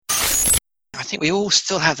I think we all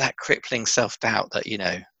still have that crippling self-doubt that,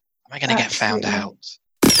 am I going to get found out?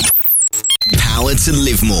 Power to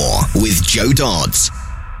Live More with Joe Dodds.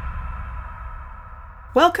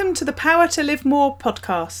 Welcome to the Power to Live More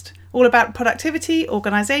podcast, all about productivity,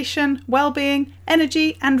 organisation, well-being,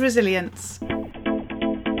 energy and resilience.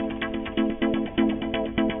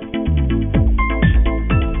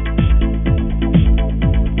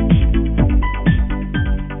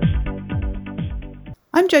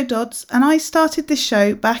 I'm Joe Dodds, and I started this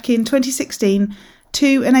show back in 2016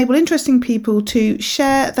 to enable interesting people to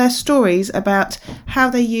share their stories about how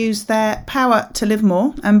they use their power to live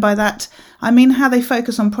more. And by that, I mean how they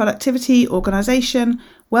focus on productivity, organisation,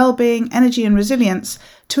 well-being, energy and resilience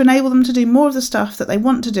to enable them to do more of the stuff that they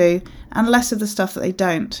want to do and less of the stuff that they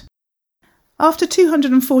don't. After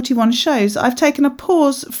 241 shows, I've taken a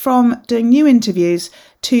pause from doing new interviews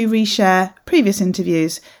to reshare previous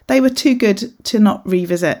interviews. They were too good to not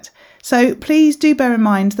revisit. So please do bear in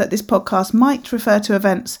mind that this podcast might refer to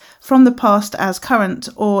events from the past as current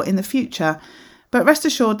or in the future. But rest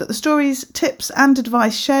assured that the stories, tips and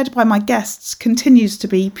advice shared by my guests continues to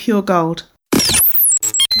be pure gold.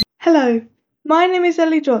 Hello, my name is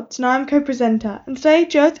Ellie Dodds and I'm co-presenter, and today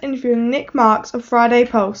Joe's interviewing Nick Marks of Friday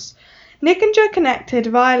Pulse. Nick and Joe connected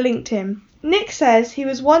via LinkedIn. Nick says he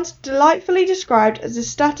was once delightfully described as a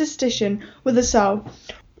statistician with a soul,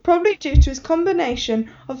 probably due to his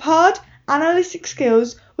combination of hard analytic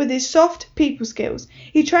skills with his soft people skills.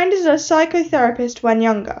 He trained as a psychotherapist when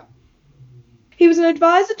younger. He was an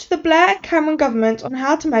advisor to the Blair and Cameron governments on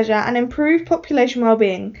how to measure and improve population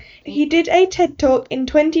well-being. He did a TED Talk in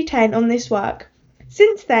 2010 on this work.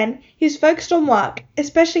 Since then, he has focused on work,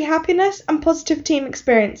 especially happiness and positive team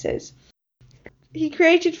experiences. He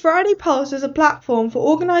created Friday Pulse as a platform for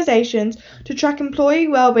organisations to track employee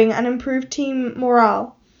well-being and improve team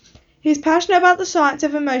morale. He's passionate about the science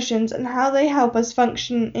of emotions and how they help us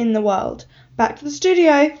function in the world. Back to the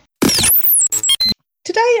studio.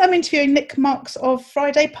 Today I'm interviewing Nick Marks of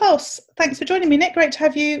Friday Pulse. Thanks for joining me, Nick. Great to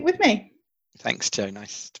have you with me. Thanks, Joe.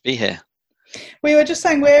 Nice to be here. We were just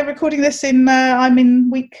saying we're recording this I'm in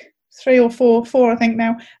week 3 or 4 I think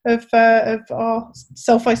now of our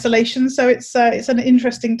self-isolation, so it's an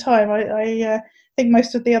interesting time. I think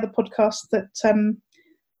most of the other podcasts that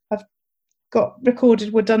I've got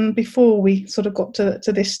recorded were done before we sort of got to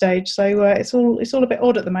this stage, so it's all a bit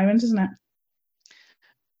odd at the moment, isn't it?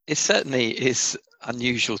 It certainly is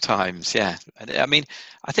unusual times, yeah. And I mean,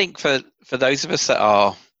 I think for those of us that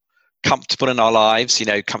are comfortable in our lives,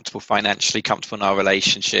 comfortable financially, comfortable in our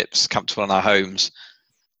relationships, comfortable in our homes,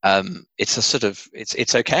 it's a sort of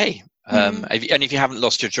it's okay. And if you haven't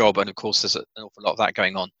lost your job, and of course there's an awful lot of that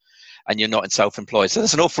going on, and you're not in self-employed, so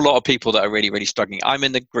there's an awful lot of people that are really, really struggling. I'm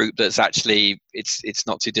in the group that's actually it's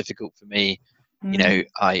not too difficult for me.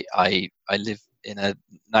 I live in a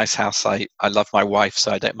nice house. I love my wife,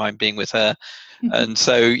 so I don't mind being with her, and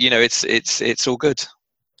so it's all good.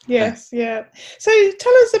 Yes, yeah. So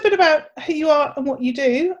tell us a bit about who you are and what you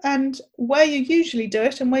do, and where you usually do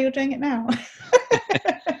it, and where you're doing it now.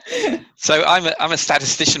 So I'm a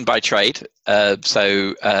statistician by trade. I'm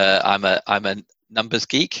a numbers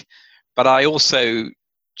geek, but I also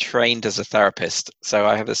trained as a therapist. So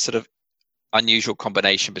I have a sort of unusual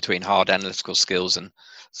combination between hard analytical skills and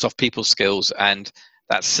soft people skills, and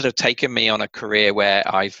that's sort of taken me on a career where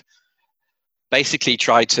I've basically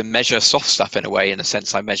tried to measure soft stuff in a way. In a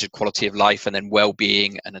sense, I measured quality of life and then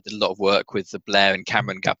well-being, and I did a lot of work with the Blair and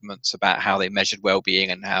Cameron governments about how they measured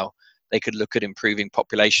well-being and how they could look at improving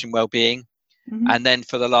population well-being. And then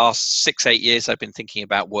for the last 6-8 years, I've been thinking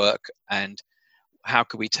about work and how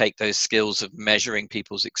could we take those skills of measuring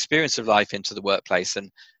people's experience of life into the workplace.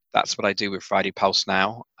 And that's what I do with Friday Pulse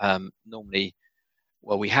now. Normally,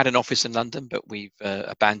 we had an office in London, but we've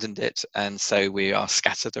abandoned it. And so we are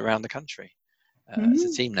scattered around the country as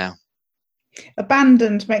a team now.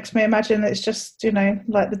 Abandoned makes me imagine it's just,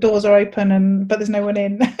 like the doors are open but there's no one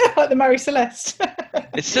in, like the Marie Celeste.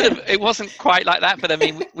 It wasn't quite like that, but I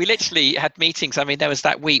mean, we literally had meetings. I mean, there was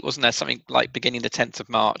that week, wasn't there, something like beginning the 10th of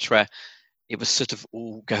March where it was sort of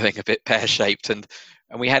all going a bit pear-shaped, and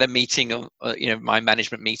we had a meeting, my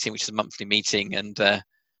management meeting, which is a monthly meeting, and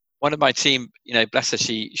one of my team, bless her,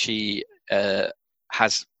 she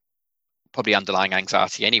has probably underlying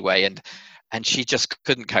anxiety anyway, and she just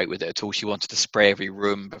couldn't cope with it at all. She wanted to spray every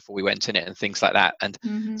room before we went in it and things like that. And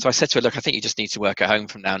so I said to her, look, I think you just need to work at home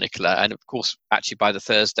from now, Nicola. And of course, actually by the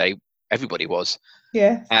Thursday, everybody was.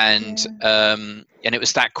 Yeah. And it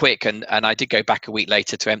was that quick. And I did go back a week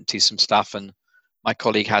later to empty some stuff, and my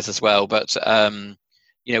colleague has as well. But,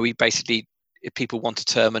 we basically, if people want a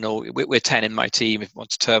terminal, we're 10 in my team. If you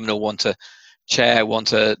want a terminal, want to chair want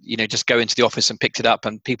to, just go into the office and picked it up,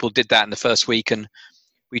 and people did that in the first week, and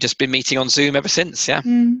we've just been meeting on Zoom ever since. Yeah.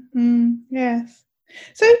 Yes.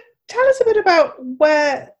 So tell us a bit about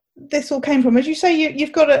where this all came from. As you say,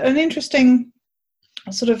 you've got an interesting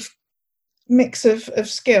sort of mix of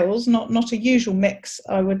skills, not a usual mix,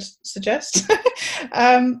 I would suggest.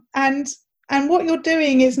 And what you're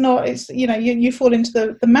doing is not, it's, you fall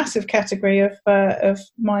into the massive category of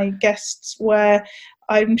my guests, where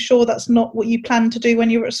I'm sure that's not what you planned to do when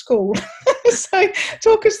you were at school. So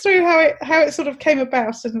talk us through how it sort of came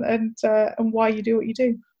about, and why you do what you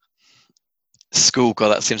do. School, God,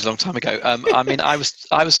 that seems a long time ago.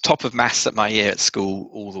 I was top of maths at my year at school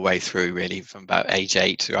all the way through, really, from about age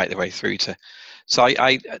 8 right the way through to. So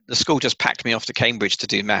the school just packed me off to Cambridge to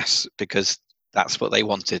do maths because that's what they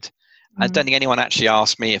wanted. I don't think anyone actually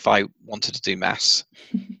asked me if I wanted to do maths.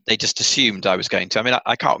 They just assumed I was going to. I mean,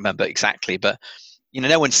 I can't remember exactly, but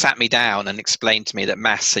no one sat me down and explained to me that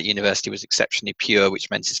maths at university was exceptionally pure, which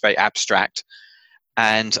meant it's very abstract.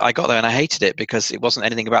 And I got there and I hated it because it wasn't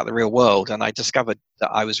anything about the real world. And I discovered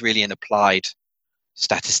that I was really an applied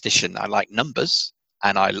statistician. I like numbers,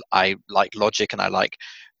 and I like logic, and I like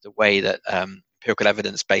the way that empirical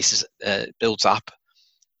evidence bases builds up.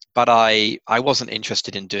 But I wasn't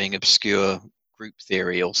interested in doing obscure group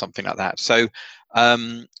theory or something like that. So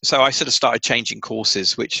I sort of started changing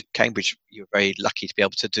courses, which Cambridge, you were very lucky to be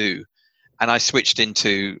able to do. And I switched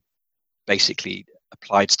into basically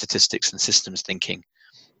applied statistics and systems thinking,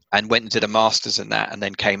 and went and did a master's in that, and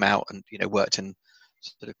then came out and worked in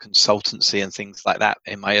sort of consultancy and things like that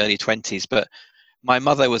in my early 20s. But my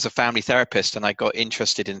mother was a family therapist, and I got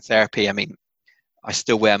interested in therapy. I mean, I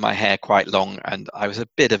still wear my hair quite long, and I was a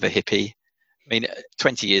bit of a hippie. I mean,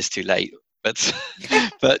 20 years too late, but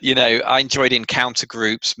I enjoyed encounter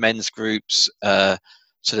groups, men's groups, sort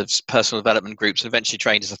of personal development groups, and eventually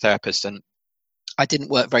trained as a therapist. And I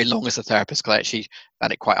didn't work very long as a therapist because I actually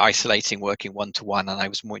found it quite isolating working one-to-one, and I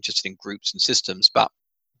was more interested in groups and systems. But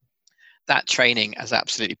that training has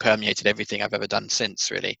absolutely permeated everything I've ever done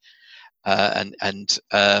since, really. And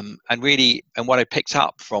what I picked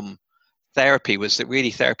up from therapy was that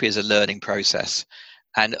really therapy is a learning process.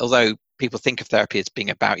 And although people think of therapy as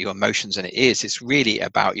being about your emotions, and it is, it's really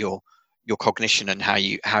about your cognition and how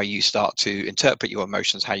you start to interpret your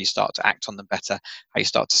emotions, how you start to act on them better, how you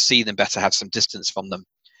start to see them better, have some distance from them.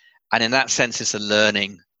 And in that sense, it's a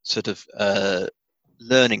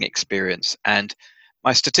learning experience. And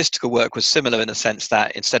my statistical work was similar in the sense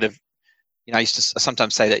that instead of, I used to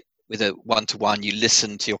sometimes say that with a one-to-one, you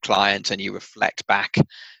listen to your client and you reflect back,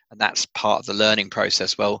 and that's part of the learning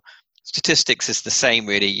process. Well, statistics is the same,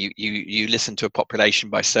 really. You listen to a population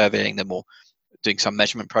by surveying them or doing some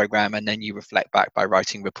measurement program, and then you reflect back by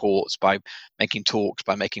writing reports, by making talks,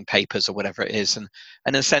 by making papers, or whatever it is. And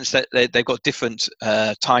in a sense that they've got different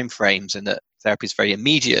time frames, and that therapy is very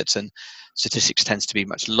immediate and statistics tends to be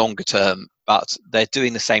much longer term, but they're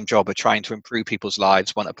doing the same job of trying to improve people's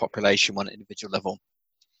lives, one at population, one at individual level.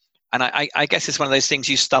 And I guess it's one of those things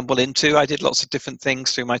you stumble into. I did lots of different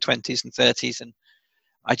things through my 20s and 30s, and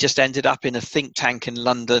I just ended up in a think tank in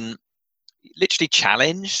London, literally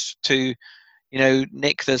challenged to,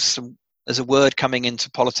 Nick, there's a word coming into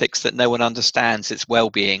politics that no one understands. It's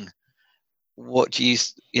well-being. What do you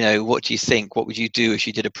think? What would you do if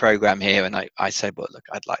you did a program here? And I said, well, look,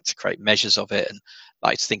 I'd like to create measures of it and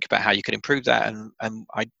like to think about how you could improve that. And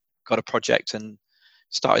I got a project and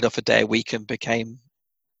started off a day a week and became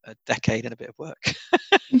a decade and a bit of work.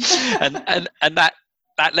 and that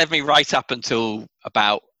led me right up until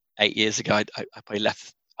about 8 years ago. I probably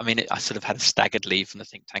left. I mean, I sort of had a staggered leave from the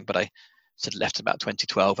think tank, but I sort of left about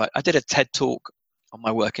 2012. I did a TED talk on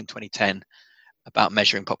my work in 2010 about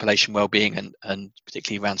measuring population well-being and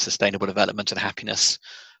particularly around sustainable development and happiness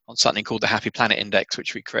on something called the Happy Planet Index,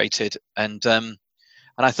 which we created. And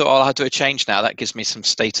I thought, I'll do a change now. That gives me some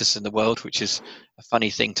status in the world, which is a funny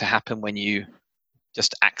thing to happen when you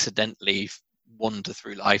just accidentally wander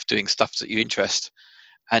through life doing stuff that you interest.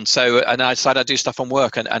 And I decided I'd do stuff on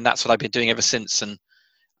work, and that's what I've been doing ever since. And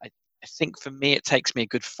I think for me, it takes me a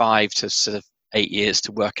good 5 to sort of 8 years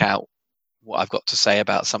to work out what I've got to say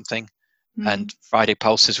about something. And Friday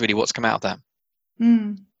Pulse is really what's come out of that.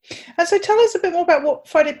 And so tell us a bit more about what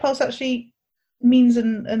Friday Pulse actually means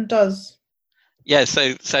and does. Yeah,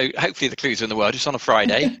 so hopefully the clues are in the word. It's on a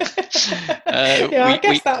Friday. I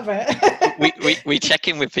guess that bit. we check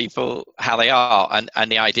in with people how they are,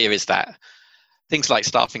 and the idea is that things like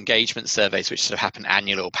staff engagement surveys, which sort of happen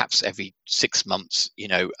annually or perhaps every 6 months,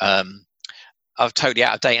 are totally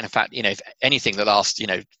out of date. And in fact, if anything, the last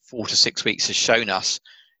 4 to 6 weeks has shown us,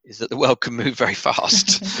 is that the world can move very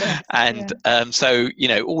fast. And so,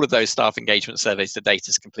 all of those staff engagement surveys, the data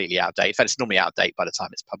is completely outdated. In fact, it's normally outdated by the time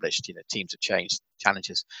it's published. Teams have changed,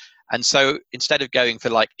 challenges. And so instead of going for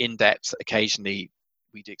like in-depth, occasionally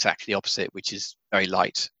we do exactly the opposite, which is very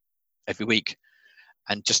light every week,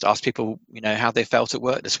 and just ask people, how they felt at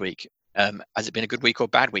work this week. Has it been a good week or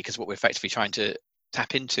bad week is what we're effectively trying to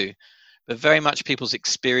tap into, but very much people's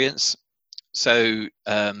experience. So,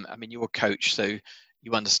 you're a coach, so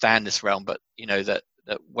you understand this realm, but that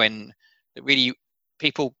when really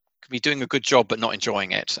people can be doing a good job but not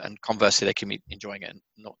enjoying it, and conversely they can be enjoying it and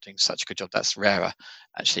not doing such a good job. That's rarer,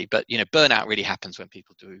 actually. But burnout really happens when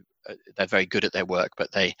people they're very good at their work,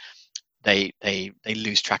 but they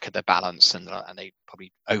lose track of their balance, and they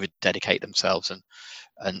probably over dedicate themselves,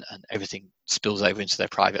 and everything spills over into their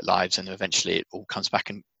private lives, and eventually it all comes back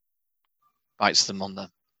and bites them on the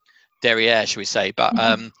derriere, shall we say. But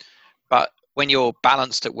but when you're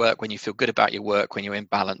balanced at work, when you feel good about your work, when you're in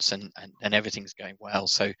balance, and everything's going well.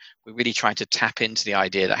 So we're really trying to tap into the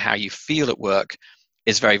idea that how you feel at work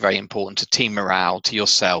is very, very important to team morale, to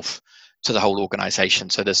yourself, to the whole organization.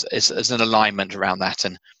 So there's an alignment around that.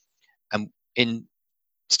 And in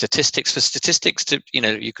statistics,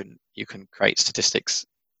 you can create statistics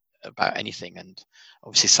about anything. And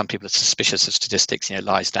obviously some people are suspicious of statistics,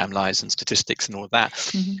 lies, damn lies, and statistics and all of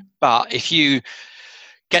that. But if you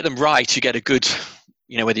get them right, you get a good,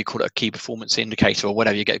 whether you call it a key performance indicator or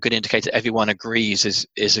whatever, you get a good indicator everyone agrees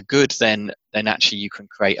is a good, then actually you can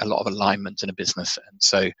create a lot of alignment in a business. And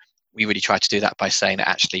so we really try to do that by saying that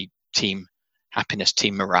actually team happiness,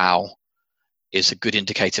 team morale is a good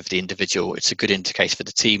indicator for the individual. It's a good indicator for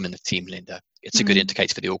the team and the team leader. It's a good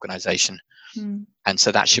indicator for the organization. And so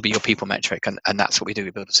that should be your people metric. And that's what we do.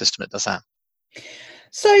 We build a system that does that.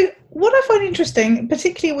 So what I find interesting,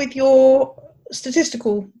 particularly with your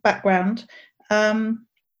statistical background,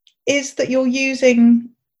 is that you're using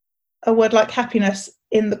a word like happiness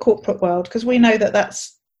in the corporate world, because we know that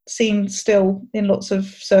that's seen still in lots of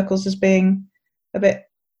circles as being a bit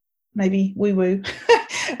maybe woo-woo.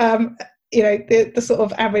 The sort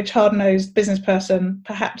of average hard-nosed business person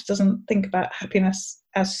perhaps doesn't think about happiness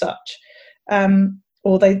as such,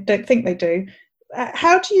 or they don't think they do.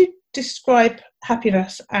 How do you describe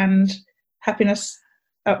happiness and happiness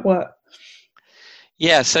at work?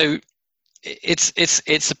 Yeah, so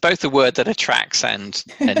it's both a word that attracts and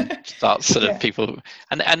starts sort of people,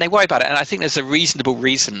 and they worry about it. And I think there's a reasonable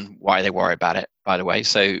reason why they worry about it, by the way.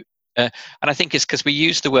 So, and I think it's because we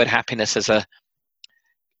use the word happiness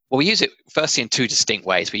we use it firstly in two distinct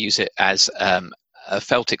ways. We use it as a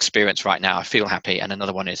felt experience right now, I feel happy, and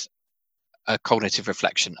another one is a cognitive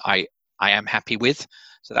reflection, I am happy with.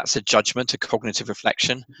 So that's a judgment, a cognitive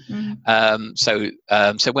reflection. So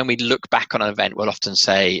when we look back on an event, we'll often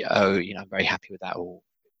say, oh, I'm very happy with that. Or,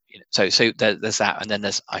 so there's that. And then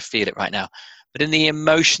there's, I feel it right now. But in the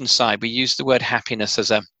emotion side, we use the word happiness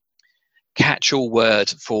as a catch-all word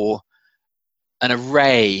for an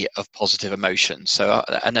array of positive emotions. So,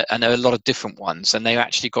 and there are a lot of different ones, and they've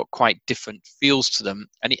actually got quite different feels to them.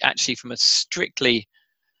 And it actually, from a strictly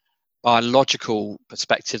biological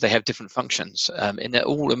perspective, they have different functions. In that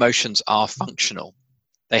all emotions are functional.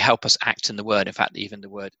 They help us act in the word. In fact, even the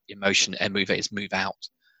word emotion, move, is move out.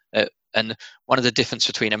 And one of the difference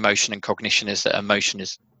between emotion and cognition is that emotion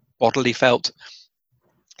is bodily felt.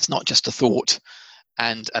 It's not just a thought.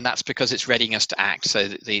 And that's because it's readying us to act. So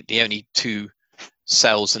the only two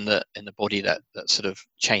cells in the body that sort of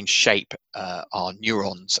change shape are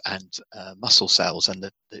neurons and muscle cells, and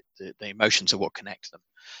the emotions are what connect them.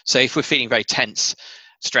 So if we're feeling very tense,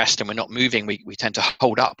 stressed, and we're not moving, we tend to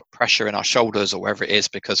hold up pressure in our shoulders or wherever it is,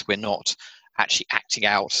 because we're not actually acting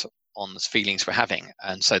out on the feelings we're having.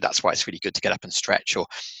 And so that's why it's really good to get up and stretch, or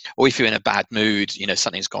if you're in a bad mood,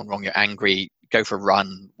 something's gone wrong, you're angry, go for a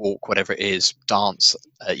run, walk, whatever it is, dance,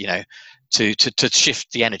 to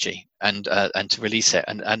shift the energy and to release it.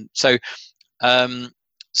 And so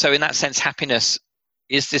in that sense, happiness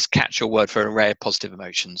is this catch-all word for an array of positive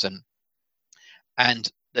emotions,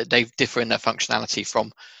 and they differ in their functionality from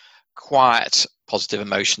quiet positive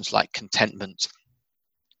emotions like contentment,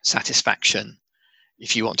 satisfaction,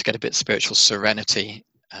 if you want to get a bit spiritual, serenity,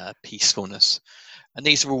 peacefulness. And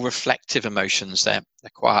these are all reflective emotions. They're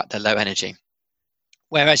quiet, they're low energy.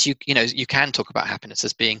 Whereas you can talk about happiness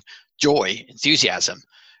as being joy, enthusiasm,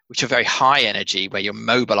 which are very high energy, where you're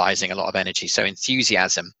mobilizing a lot of energy. So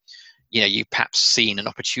enthusiasm, you perhaps seen an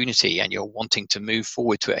opportunity and you're wanting to move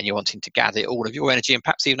forward to it, and you're wanting to gather all of your energy and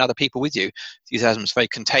perhaps even other people with you. Enthusiasm is very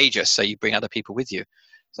contagious, so you bring other people with you.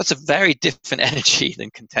 So that's a very different energy than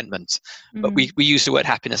contentment. But we use the word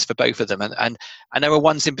happiness for both of them, and there are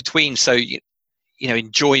ones in between. So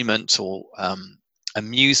enjoyment or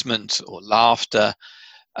amusement or laughter,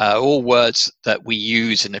 all words that we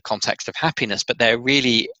use in the context of happiness, but they're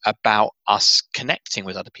really about us connecting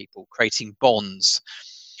with other people, creating bonds.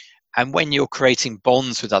 And when you're creating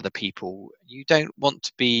bonds with other people, you don't want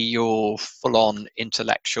to be your full-on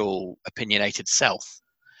intellectual, opinionated self.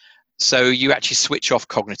 So you actually switch off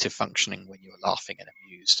cognitive functioning when you're laughing and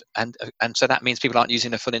amused. And so that means people aren't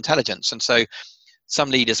using their full intelligence. And so some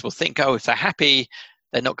leaders will think, if they're happy,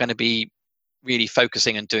 they're not going to be really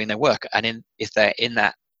focusing and doing their work. And if they're in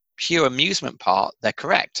that pure amusement part, they're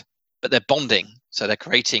correct. But they're bonding. So they're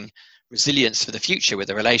creating resilience for the future with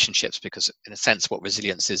the relationships, because in a sense what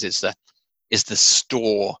resilience is the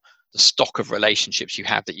stock of relationships you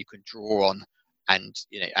have that you can draw on and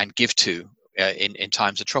give to in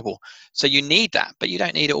times of trouble. So you need that, but you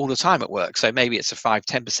don't need it all the time at work. So maybe it's a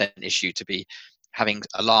 5-10% issue to be having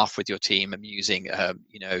a laugh with your team, amusing,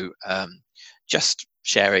 just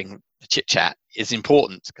sharing the chit chat is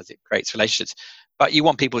important because it creates relationships. But you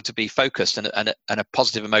want people to be focused, and a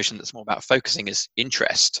positive emotion that's more about focusing is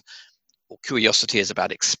interest, or curiosity is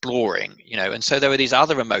about exploring, and so there are these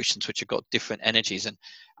other emotions which have got different energies, and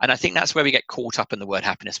I think that's where we get caught up in the word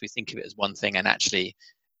happiness. We think of it as one thing, and actually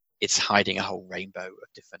it's hiding a whole rainbow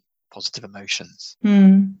of different positive emotions.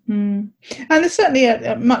 And there's certainly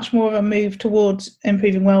a much more of a move towards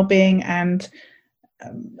improving well-being, and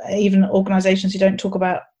even organizations who don't talk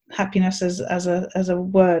about happiness as a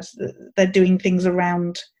word, they're doing things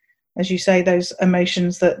around, as you say, those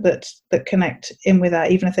emotions that connect in with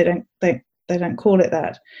that, even if they don't call it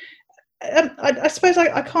that. I suppose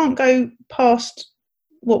I can't go past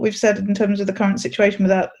what we've said in terms of the current situation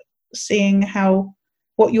without seeing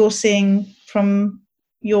what you're seeing from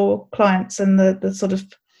your clients and the sort of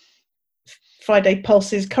Friday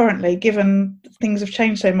pulses currently, given things have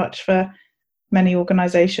changed so much for many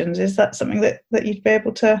organizations. Is that something that you'd be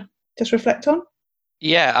able to just reflect on?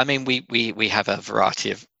 Yeah, I mean, we have a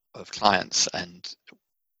variety of clients, and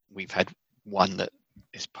we've had one that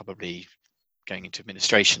is probably going into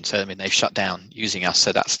administration. So I mean, they've shut down using us.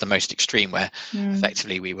 So that's the most extreme, where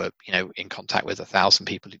effectively we were, in contact with 1,000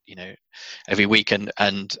 people, every week, and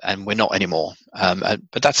we're not anymore.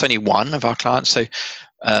 But that's only one of our clients. So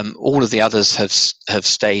all of the others have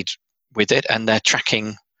stayed with it, and they're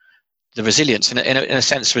tracking the resilience. In a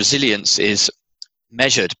sense, resilience is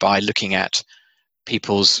measured by looking at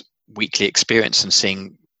people's weekly experience and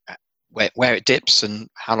seeing where it dips and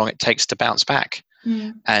how long it takes to bounce back.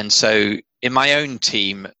 And so in my own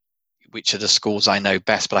team, which are the schools I know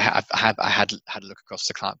best, but I had a look across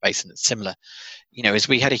the client base, and it's similar, is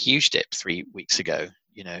we had a huge dip 3 weeks ago.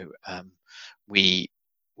 We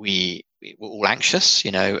were all anxious,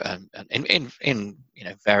 and in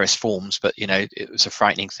various forms, but it was a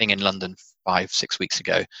frightening thing in London 5-6 weeks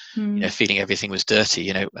ago, feeling everything was dirty,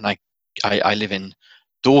 and I live in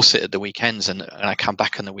Dorset at the weekends, and I come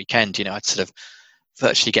back on the weekend, I'd sort of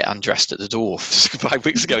virtually get undressed at the door 5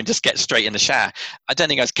 weeks ago and just get straight in the shower. I don't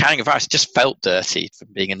think I was carrying a virus. It just felt dirty from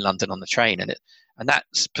being in London on the train, and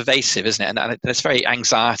that's pervasive, isn't it? And it's very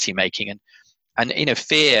anxiety making, and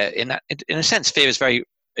fear in a sense, fear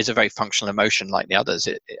is a very functional emotion like the others.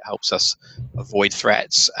 It helps us avoid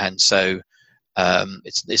threats, and so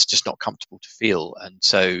it's just not comfortable to feel. And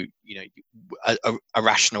so a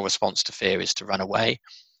rational response to fear is to run away,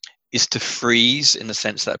 is to freeze in the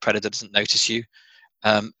sense that a predator doesn't notice you.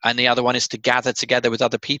 And the other one is to gather together with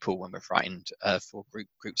other people when we're frightened, for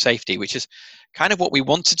group safety, which is kind of what we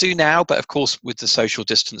want to do now. But of course, with the social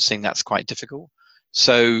distancing, that's quite difficult.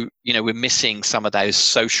 So, we're missing some of those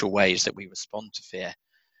social ways that we respond to fear.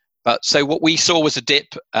 But so what we saw was a dip,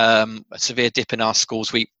 a severe dip in our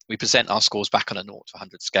scores. We present our scores back on a 0 to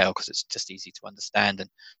 100 scale because it's just easy to understand. And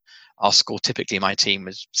our score typically in my team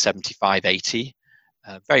is 75, 80.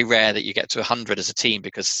 Very rare that you get to 100 as a team,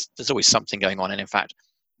 because there's always something going on. And in fact,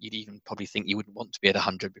 you'd even probably think you wouldn't want to be at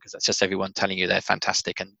 100, because that's just everyone telling you they're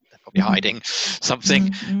fantastic and they're probably hiding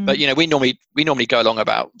something. But we normally go along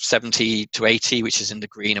about 70 to 80, which is in the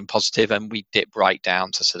green and positive, and we dip right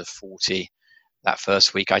down to sort of 40 that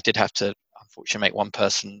first week. I did have to unfortunately make one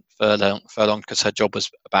person furlong because her job was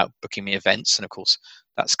about booking me events, and of course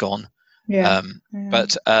that's gone.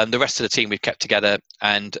 But the rest of the team we've kept together,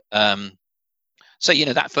 and so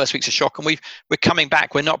that first week's a shock, and we're coming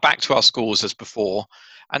back. We're not back to our scores as before,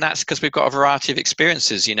 and that's because we've got a variety of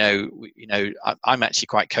experiences. I'm actually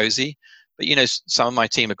quite cozy, but some of my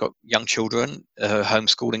team have got young children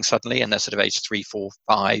homeschooling suddenly, and they're sort of age 3, 4,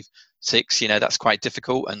 5, 6. That's quite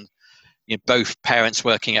difficult, and both parents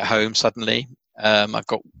working at home suddenly. I've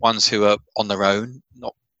got ones who are on their own,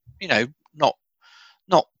 not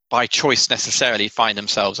by choice necessarily find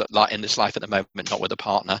themselves in this life at the moment, not with a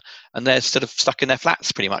partner, and they're sort of stuck in their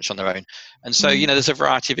flats pretty much on their own. And so, there's a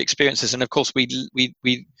variety of experiences. And of course, you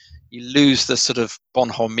lose the sort of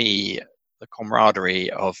bonhomie, the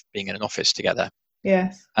camaraderie of being in an office together.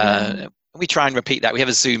 Yes. We try and repeat that. We have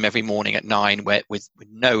a Zoom every morning at 9 with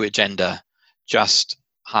no agenda, just,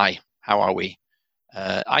 hi, how are we?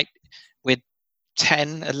 We're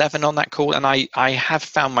 10, 11 on that call, and I have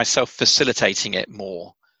found myself facilitating it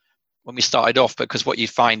more when we started off, because what you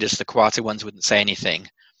find is the quieter ones wouldn't say anything.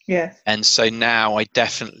 Yes. And so now I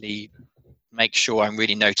definitely make sure I'm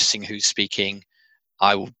really noticing who's speaking.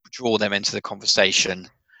 I will draw them into the conversation,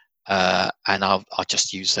 and I'll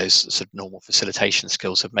just use those sort of normal facilitation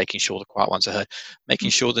skills of making sure the quiet ones are heard, making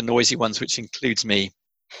sure the noisy ones, which includes me,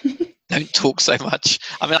 don't talk so much.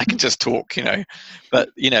 I mean, I can just talk, but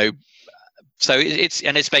so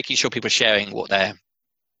it's making sure people are sharing what they're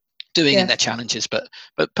doing and their challenges, but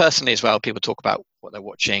personally as well, people talk about what they're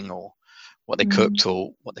watching or what they cooked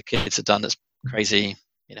or what the kids have done that's crazy.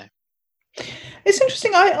 It's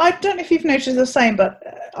interesting. I don't know if you've noticed the same, but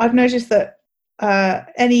I've noticed that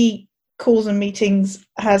any calls and meetings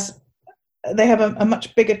they have a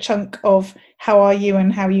much bigger chunk of how are you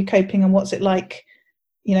and how are you coping and what's it like,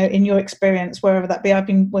 in your experience, wherever that be. I've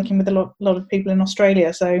been working with a lot of people in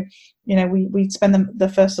Australia, so we spend the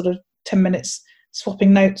first sort of 10 minutes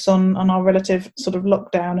swapping notes on our relative sort of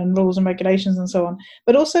lockdown and rules and regulations and so on.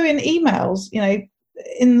 But also in emails,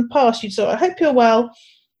 in the past you'd sort of, I hope you're well,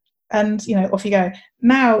 and off you go.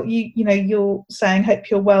 Now you're saying hope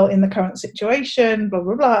you're well in the current situation, blah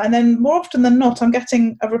blah blah, and then more often than not I'm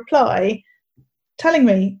getting a reply telling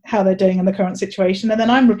me how they're doing in the current situation, and then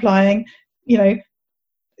I'm replying,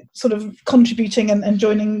 sort of contributing and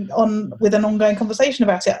joining on with an ongoing conversation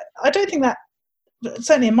about it. I don't think that,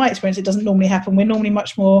 certainly in my experience, it doesn't normally happen. We're normally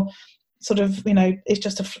much more sort of, it's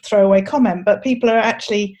just a throwaway comment, but people are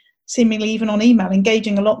actually seemingly, even on email,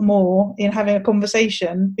 engaging a lot more in having a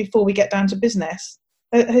conversation before we get down to business.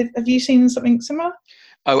 Have you seen something similar?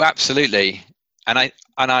 Oh, absolutely. And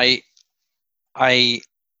I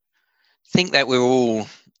think that we're all,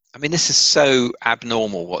 this is so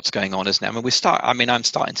abnormal what's going on, isn't it? I mean, I'm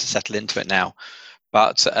starting to settle into it now,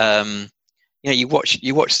 but you watch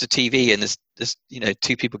the TV and there's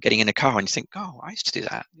two people getting in a car and you think, oh, I used to do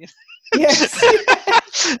that. Yes.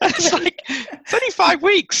 It's like, it's only 5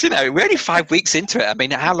 weeks, we're only 5 weeks into it. I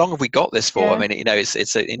mean, how long have we got this for? Yeah.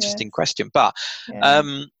 It's an interesting question, but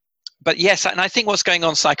yes, and I think what's going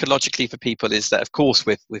on psychologically for people is that, of course,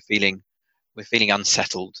 we're feeling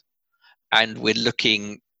unsettled, and we're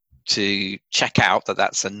looking to check out that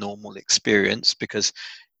that's a normal experience, because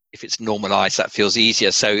if it's normalized, that feels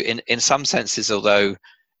easier. So in some senses, although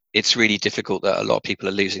it's really difficult that a lot of people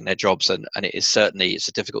are losing their jobs, and it's a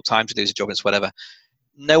difficult time to lose a job, it's whatever,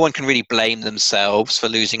 no one can really blame themselves for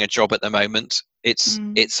losing a job at the moment. It's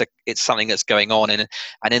something that's going on, and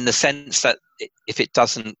in the sense that if it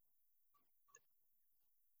doesn't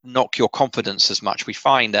knock your confidence as much, we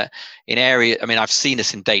find that in areas, I've seen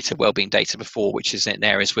this in wellbeing data before, which is in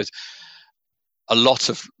areas with a lot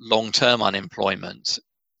of long-term unemployment,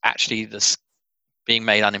 actually this being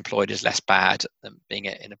made unemployed is less bad than being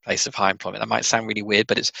in a place of high employment. That might sound really weird,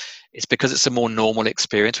 but it's because it's a more normal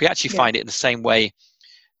experience. We actually find it in the same way.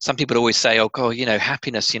 Some people always say, oh God,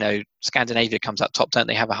 happiness, Scandinavia comes up top, don't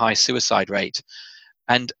they have a high suicide rate?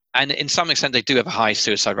 And in some extent they do have a high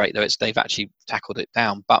suicide rate, though they've actually tackled it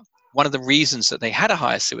down. But one of the reasons that they had a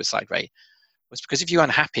higher suicide rate was because if you're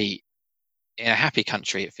unhappy in a happy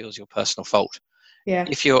country, it feels your personal fault. Yeah.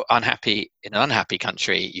 If you're unhappy in an unhappy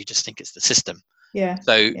country, you just think it's the system. Yeah.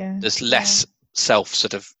 So there's less self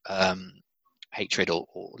sort of hatred or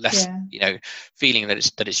less feeling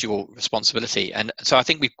that it's your responsibility. And so I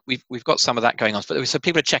think we've got some of that going on. So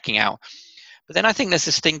people are checking out. But then I think there's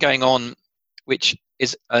this thing going on which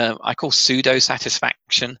is I call pseudo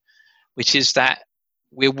satisfaction, which is that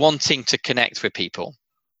we're wanting to connect with people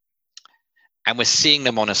and we're seeing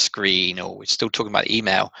them on a screen, or we're still talking about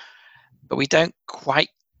email, but we don't quite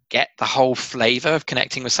get the whole flavor of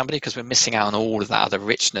connecting with somebody because we're missing out on all of that other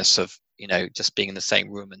richness of just being in the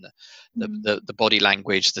same room, and the body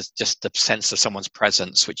language, just the sense of someone's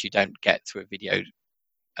presence, which you don't get through a video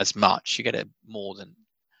as much. You get it more than,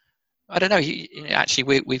 I don't know,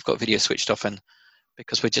 actually we've got video switched off, and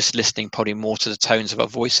because we're just listening probably more to the tones of our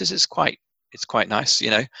voices, it's quite nice,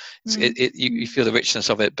 you feel the richness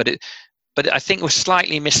of it, but I think we're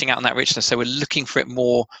slightly missing out on that richness, so we're looking for it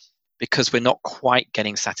more because we're not quite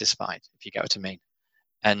getting satisfied, if you get what I mean.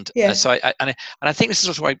 And so I think this is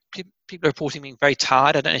also why people are reporting being very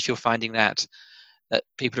tired. I don't know if you're finding that that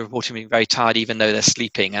people are reporting being very tired even though they're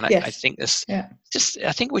sleeping. And Yes. I think this Yeah.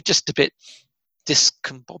 I think we're just a bit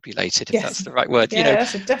discombobulated, if Yes. that's the right word. Yeah,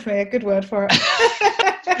 that's definitely a good word for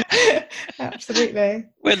it. Absolutely.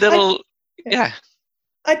 We're little, yeah.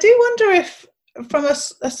 I do wonder if, from a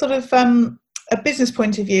sort of a business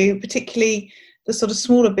point of view, particularly the sort of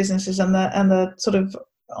smaller businesses and the sort of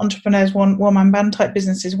entrepreneurs, one-man band type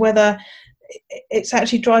businesses, whether it's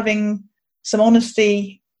actually driving some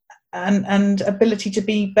honesty and ability to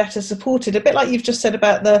be better supported. A bit like you've just said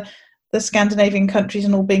about the Scandinavian countries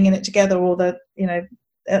and all being in it together, or the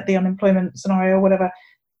unemployment scenario or whatever.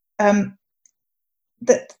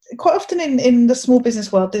 That quite often in the small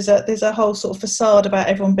business world, there's a whole sort of facade about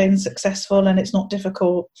everyone being successful, and it's not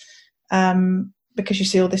difficult because you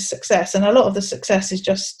see all this success, and a lot of the success is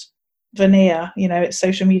just veneer. It's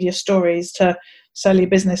social media stories to sell your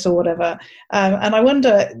business or whatever. And I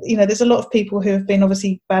wonder, there's a lot of people who have been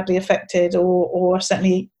obviously badly affected or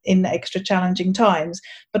certainly in extra challenging times,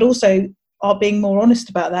 but also are being more honest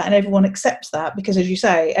about that, and everyone accepts that because, as you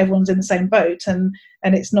say, everyone's in the same boat, and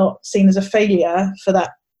it's not seen as a failure for that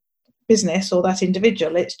business or that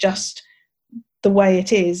individual. It's just the way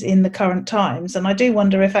it is in the current times. And I do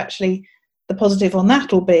wonder if actually the positive on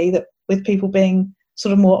that will be that with people being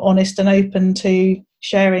sort of more honest and open to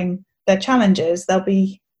sharing their challenges, there'll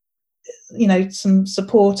be some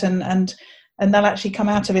support and they'll actually come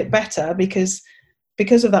out of it better because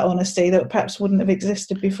of that honesty that perhaps wouldn't have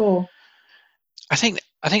existed before. I think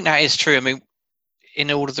that is true. I mean,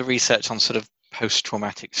 in all of the research on sort of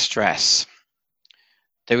post-traumatic stress,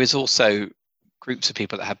 there is also groups of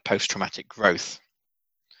people that have post-traumatic growth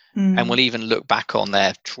and will even look back on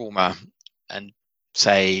their trauma and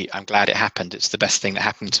say, I'm glad it happened. It's the best thing that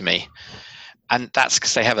happened to me. And that's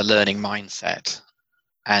because they have a learning mindset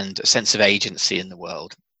and a sense of agency in the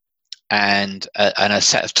world, and a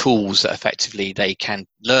set of tools that effectively they can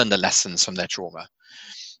learn the lessons from their trauma.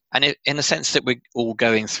 And in a sense that we're all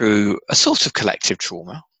going through a sort of collective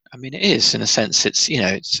trauma. I mean, it is, in a sense, it's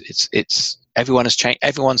everyone has changed.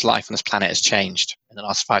 Everyone's life on this planet has changed in the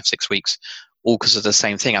last 5-6 weeks, all because of the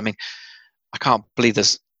same thing. I mean, I can't believe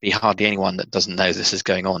there's hardly anyone that doesn't know this is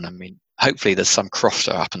going on. I mean, hopefully there's some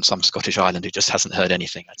crofter up in some Scottish island who just hasn't heard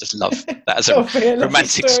anything. I just love that as a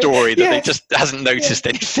romantic story that they just hasn't noticed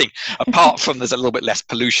anything, apart from there's a little bit less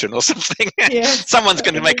pollution or something. Yes, someone's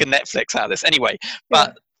going to make a Netflix out of this anyway.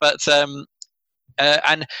 But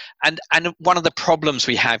and one of the problems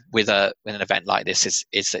we have with an event like this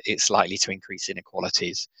is that it's likely to increase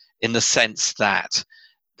inequalities, in the sense that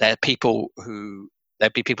there'll be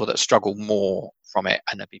people that struggle more from it,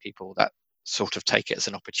 and there'll be people that sort of take it as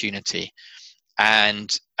an opportunity,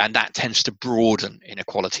 and that tends to broaden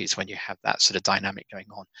inequalities when you have that sort of dynamic going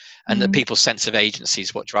on, and that people's sense of agency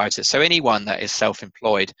is what drives it. So anyone that is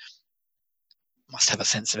self-employed must have a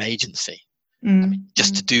sense of agency. I mean,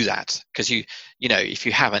 just to do that, because you know, if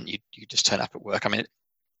you haven't, you just turn up at work. I mean,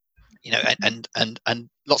 and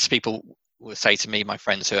lots of people will say to me, my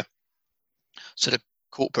friends who are sort of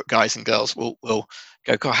corporate guys and girls will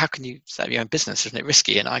go, God, how can you set up your own business? Isn't it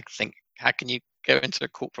risky? And I think, how can you go into the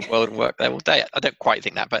corporate world and work there all day? I don't quite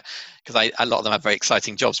think that, but because a lot of them have very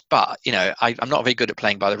exciting jobs. But I'm not very good at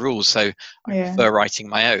playing by the rules, so I prefer writing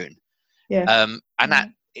my own.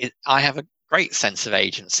 I have a great sense of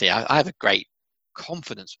agency. I have a great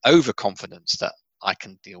overconfidence that I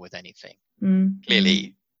can deal with anything.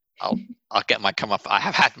 Clearly, I'll get my come up. I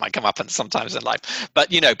have had my come up and sometimes in life,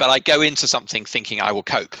 but I go into something thinking I will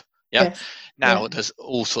cope. Now there's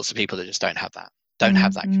all sorts of people that just don't have that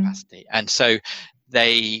capacity, and so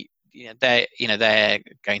they're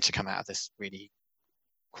going to come out of this really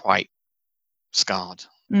quite scarred,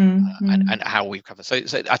 and how we cover. So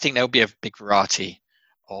I think there'll be a big variety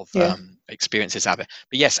of experiences out of it.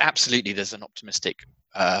 But yes, absolutely, there's an optimistic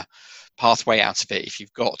pathway out of it if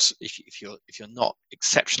you're not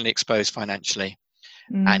exceptionally exposed financially,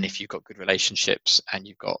 and if you've got good relationships and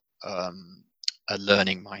you've got a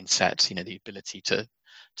learning mindset, the ability to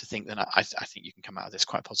think, then I think you can come out of this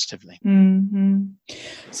quite positively.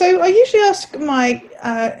 So I usually ask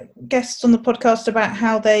my guests on the podcast about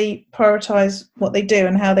how they prioritize what they do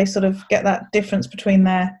and how they sort of get that difference between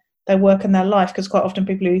their work and their life, because quite often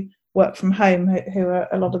people who work from home, who are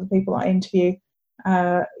a lot of the people I interview,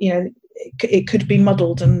 it could be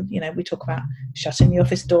muddled, and we talk about shutting the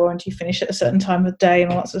office door and you finish at a certain time of the day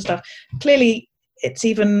and all that sort of stuff. Clearly it's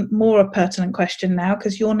even more a pertinent question now,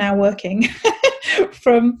 because you're now working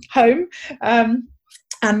from home,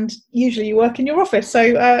 and usually you work in your office.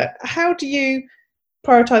 So how do you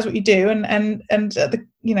prioritize what you do, and at the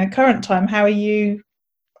current time, how are you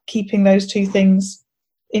keeping those two things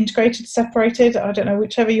integrated, separated? I don't know,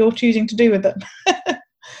 whichever you're choosing to do with them.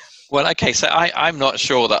 Well, okay, so I'm not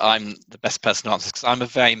sure that I'm the best person to answer, because I'm a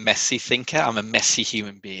very messy thinker. I'm a messy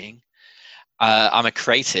human being. I'm a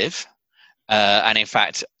creative. And in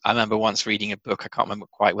fact, I remember once reading a book, I can't remember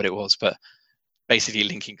quite what it was, but basically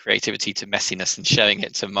linking creativity to messiness and showing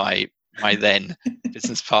it to my then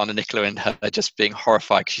business partner, Nicola, and her just being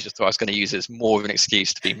horrified because she just thought I was going to use it as more of an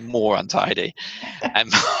excuse to be more untidy.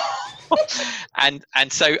 And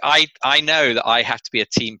so I know that I have to be a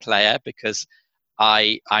team player, because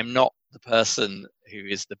I'm not the person who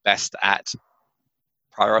is the best at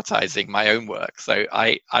prioritizing my own work. So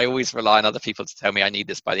I always rely on other people to tell me I need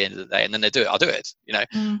this by the end of the day, and then they do it. I'll do it,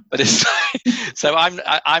 But it's so I'm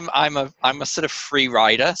a sort of free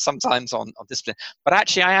rider sometimes on discipline. But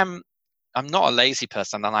actually, I'm not a lazy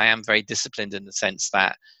person, and I am very disciplined in the sense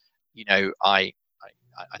that I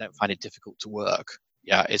don't find it difficult to work.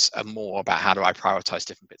 Yeah, it's more about how do I prioritize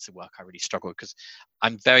different bits of work. I really struggle because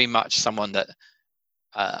I'm very much someone that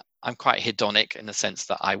I'm quite hedonic in the sense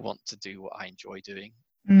that I want to do what I enjoy doing.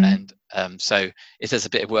 And so if there's a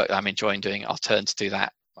bit of work that I'm enjoying doing, I'll turn to do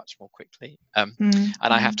that much more quickly. And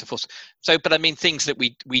I have to force. So, but I mean, things that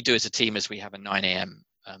we do as a team is we have a 9 a.m.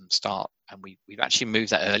 Start, and we've actually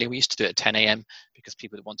moved that earlier. We used to do it at 10 a.m. because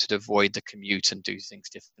people wanted to avoid the commute and do things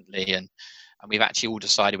differently. And we've actually all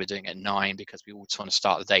decided we're doing it at 9 because we all just want to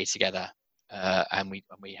start the day together. And we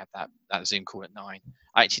have that Zoom call at 9.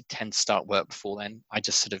 I actually tend to start work before then. I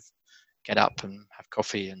just sort of get up and have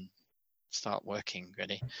coffee and start working,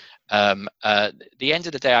 really. The end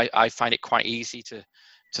of the day, I find it quite easy to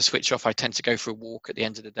switch off. I tend to go for a walk at the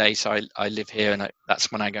end of the day. So I live here, and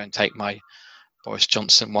that's when I go and take my Boris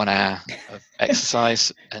Johnson 1 hour of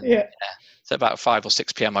exercise. And so about 5 or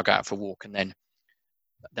 6 p.m. I go out for a walk, and then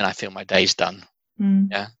I feel my day's done.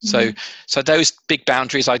 Yeah. So those big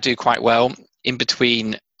boundaries I do quite well. In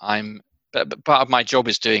between, but part of my job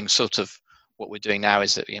is doing sort of what we're doing now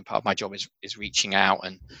is that part of my job is reaching out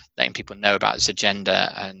and letting people know about this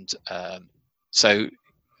agenda. And so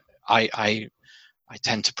I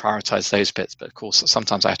tend to prioritize those bits, but of course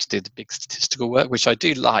sometimes I have to do the big statistical work, which I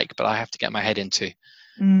do like, but I have to get my head into.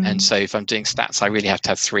 And so if I'm doing stats, I really have to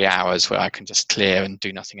have 3 hours where I can just clear and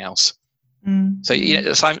do nothing else. So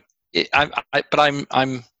so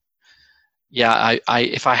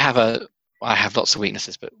I have lots of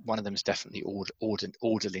weaknesses, but one of them is definitely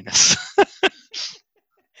orderliness.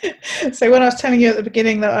 So when I was telling you at the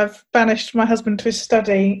beginning that I've banished my husband to his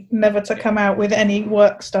study, never to come out with any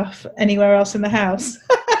work stuff anywhere else in the house,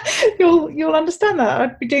 you'll understand that.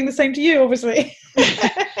 I'd be doing the same to you, obviously.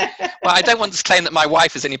 Well, I don't want to claim that my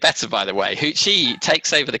wife is any better, by the way. She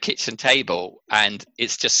takes over the kitchen table and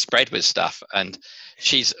it's just spread with stuff. And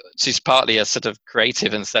she's partly a sort of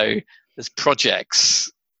creative, and so there's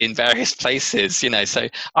projects in various places, so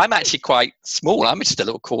I'm actually quite small. I'm just a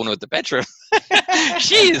little corner of the bedroom.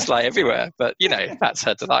 She is like everywhere, but that's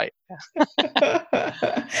her delight.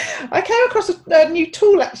 I came across a new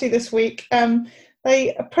tool actually this week.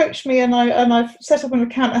 They approached me and I've set up an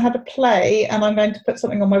account. I had a play, and I'm going to put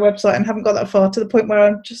something on my website, and haven't got that far, to the point where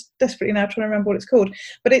I'm just desperately now trying to remember what it's called.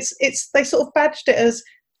 But it's they sort of badged it as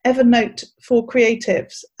Evernote for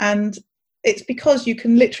creatives, and it's because you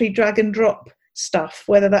can literally drag and drop stuff,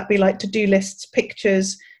 whether that be like to-do lists,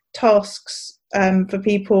 pictures, tasks for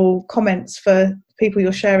people, comments for people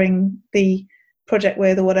you're sharing the project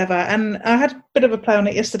with or whatever. And I had a bit of a play on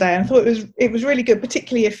it yesterday, and I thought it was really good,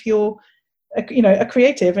 particularly if you're a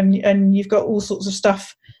creative and you've got all sorts of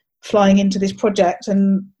stuff flying into this project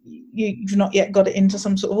and you've not yet got it into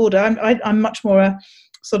some sort of order. I'm much more a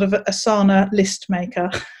sort of Asana list maker.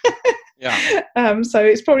 Yeah. So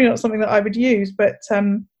it's probably not something that I would use, but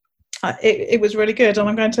it was really good, and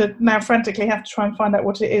I'm going to now frantically have to try and find out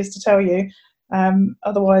what it is to tell you.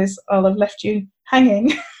 Otherwise, I'll have left you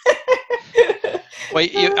hanging. Well,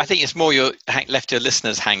 I think it's more you left your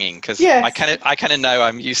listeners hanging, because I kind of know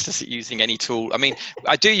I'm used to using any tool. I mean,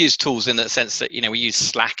 I do use tools in the sense that we use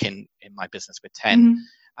Slack in my business with 10,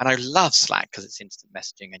 and I love Slack because it's instant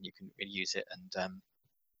messaging and you can really use it, and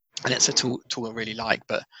it's a tool I really like.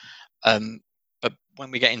 But when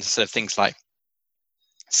we get into sort of things like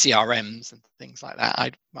CRMs and things like that,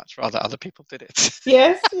 I'd much rather other people did it.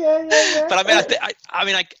 Yes, yeah. But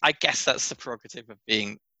I guess that's the prerogative of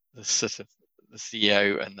being the sort of the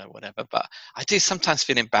CEO and the whatever. But I do sometimes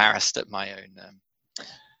feel embarrassed at my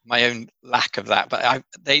own lack of that. But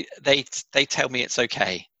they tell me it's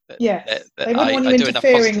okay. Yes, they wouldn't want you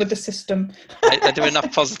interfering with the system. I do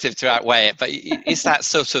enough positive to outweigh it. But is that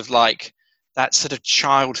sort of like that sort of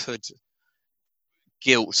childhood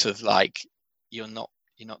guilt of like you're not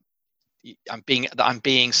I'm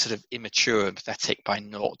being sort of immature and pathetic by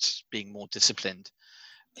not being more disciplined.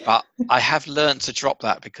 But I have learned to drop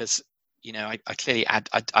that because, I clearly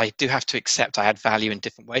I do have to accept I add value in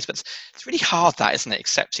different ways. But it's really hard, that, isn't it?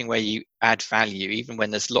 Accepting where you add value, even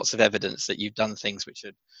when there's lots of evidence that you've done things which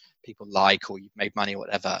people like, or you've made money or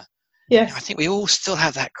whatever. Yes. I think we all still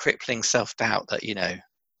have that crippling self-doubt that, am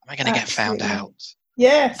I going to get found out?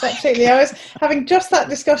 Yes, absolutely. I was having just that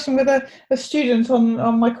discussion with a student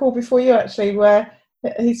on my call before you, actually, where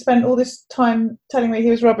he spent all this time telling me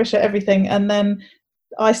he was rubbish at everything, and then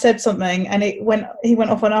I said something and he went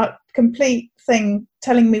off on a complete thing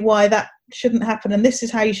telling me why that shouldn't happen, and this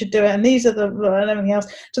is how you should do it, and these are and everything else,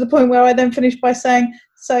 to the point where I then finished by saying,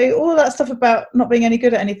 so all that stuff about not being any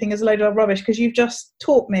good at anything is a load of rubbish, because you've just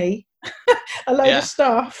taught me a load of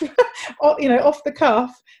stuff off the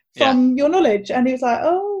cuff from your knowledge. And he was like,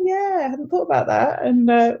 oh yeah, I hadn't thought about that.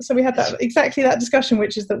 And so we had exactly that discussion,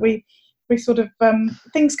 which is that we sort of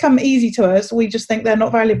things come easy to us, we just think they're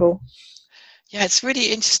not valuable. Yeah, it's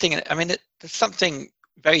really interesting. I mean, there's something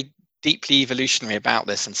very deeply evolutionary about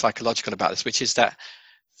this and psychological about this, which is that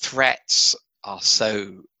threats are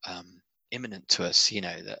so imminent to us,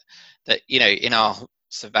 that in our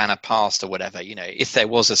savannah past or whatever, if there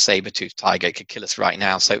was a saber-toothed tiger, it could kill us right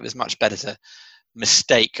now. So it was much better to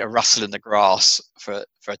mistake a rustle in the grass for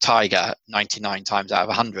a tiger 99 times out of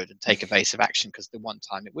 100 and take evasive action, because the one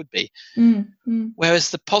time it would be. Whereas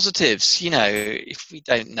the positives, if we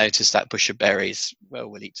don't notice that bush of berries, well,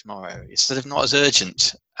 we'll eat tomorrow. It's sort of not as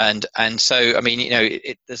urgent. And so, I mean,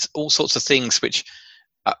 there's all sorts of things which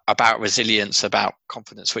about resilience, about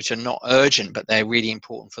confidence, which are not urgent, but they're really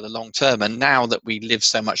important for the long term. And now that we live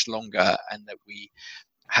so much longer and that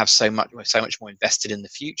we're so much more invested in the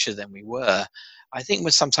future than we were, I think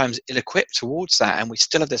we're sometimes ill-equipped towards that, and we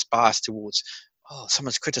still have this bias towards,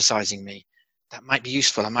 someone's criticizing me, that might be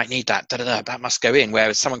useful, I might need that, that must go in.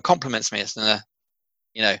 Whereas someone compliments me,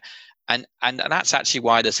 and that's actually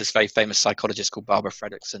why there's this very famous psychologist called Barbara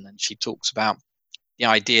Fredrickson, and she talks about the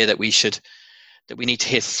idea that we need to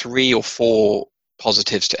hear 3 or 4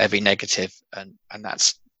 positives to every negative, and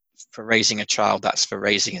that's for raising a child, that's for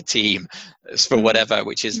raising a team, it's for whatever,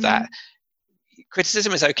 which is that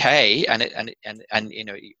criticism is okay, and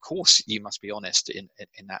of course you must be honest in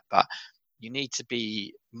that, but you need to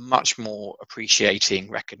be much more appreciating,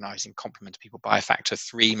 recognizing, complimenting people by a factor of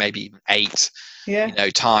 3, maybe even 8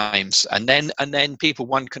 times, and then people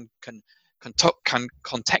can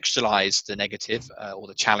contextualize the negative or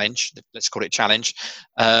the challenge, let's call it challenge,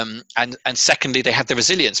 and secondly, they have the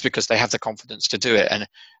resilience because they have the confidence to do it,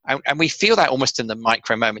 and we feel that almost in the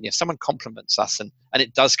micro moment. If someone compliments us and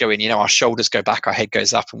it does go in, our shoulders go back, our head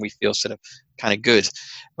goes up, and we feel sort of kind of good.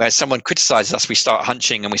 Whereas someone criticizes us, we start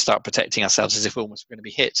hunching and we start protecting ourselves as if we're almost going to be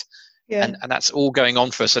hit, and that's all going on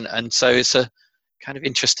for us, and so it's a kind of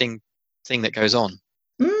interesting thing that goes on.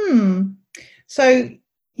 So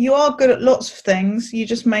you are good at lots of things, you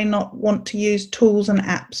just may not want to use tools and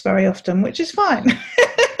apps very often, which is fine.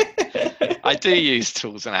 I do use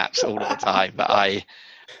tools and apps all the time, but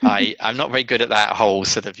I'm not very good at that whole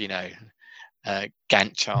sort of,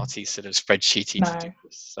 Gantt charty sort of spreadsheety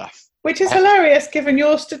stuff. Which is hilarious given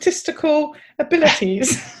your statistical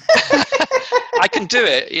abilities. I can do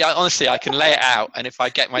it. Yeah, honestly, I can lay it out. And if I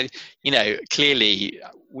get my, clearly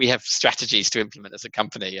we have strategies to implement as a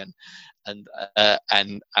company, and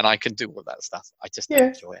I can do all that stuff. I just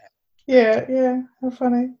enjoy it. Yeah. How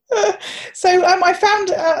funny. So I found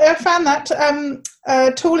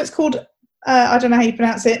that tool. It's called I don't know how you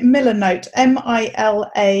pronounce it. Milanote.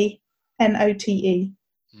 Milanote.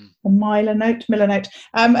 Or Milanote.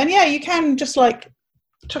 And you can just like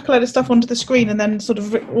chuck a load of stuff onto the screen and then sort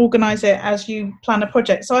of organise it as you plan a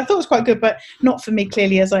project. So I thought it was quite good, but not for me,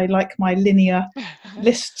 clearly, as I like my linear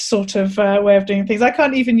list sort of way of doing things. I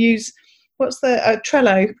can't even use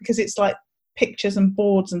Trello, because it's like pictures and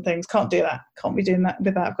boards and things. Can't do that. Can't be doing that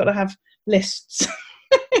with that. I've got to have lists.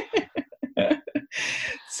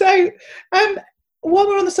 So while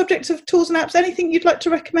we're on the subject of tools and apps, anything you'd like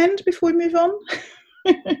to recommend before we move on?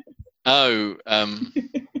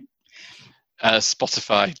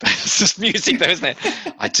 Spotify. It's just music though, isn't it?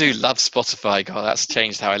 I do love Spotify. God, that's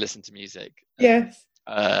changed how I listen to music. Yes.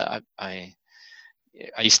 I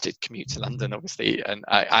used to commute to London, obviously, and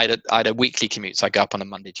I had a weekly commute, so I go up on a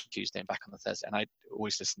Monday, Tuesday, and back on the Thursday, and I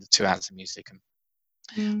always listen to 2 hours of music.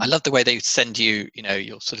 And I love the way they send you,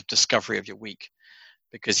 your sort of discovery of your week,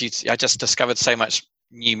 because I just discovered so much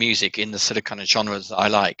new music in the sort of kind of genres that I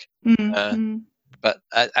like. But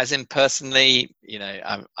as in personally,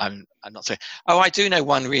 I'm not so. Oh, I do know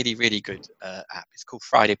one really, really good app. It's called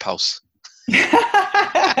Friday Pulse.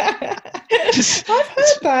 I've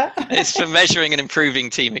heard that. It's for measuring and improving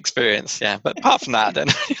team experience. Yeah, but apart from that, I don't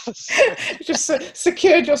know. Just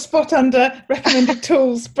secured your spot under recommended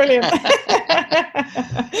tools. Brilliant.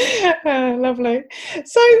 Lovely.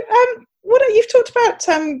 So, you've talked about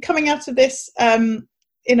coming out of this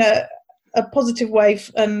in a positive way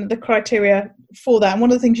and the criteria for that. And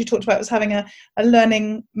one of the things you talked about was having a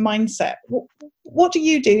learning mindset. What do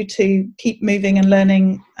you do to keep moving and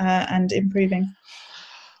learning and improving?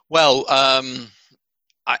 Well,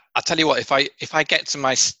 I'll tell you what, if I get to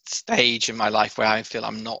my stage in my life where I feel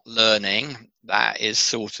I'm not learning, that is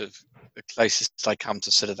sort of the closest I come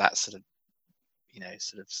to sort of that sort of,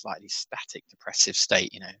 sort of slightly static, depressive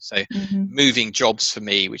state, So moving jobs for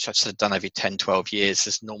me, which I've sort of done over 10, 12 years,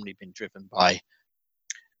 has normally been driven by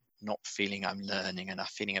not feeling I'm learning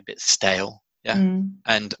enough, feeling a bit stale. Yeah.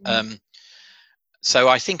 And so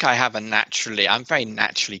I think I have I'm very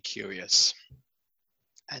naturally curious.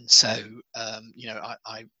 And so,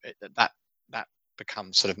 that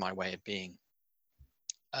becomes sort of my way of being.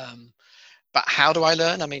 But how do I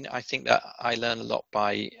learn? I mean, I think that I learn a lot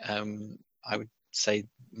by, I would say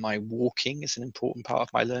my walking is an important part of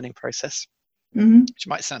my learning process, which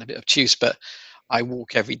might sound a bit obtuse, but I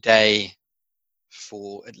walk every day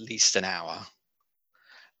for at least an hour.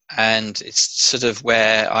 And it's sort of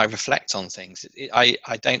where I reflect on things. I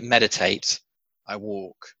don't meditate, I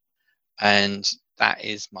walk. And that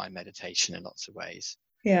is my meditation in lots of ways.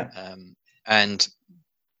 Yeah. And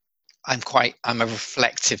I'm a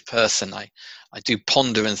reflective person. I do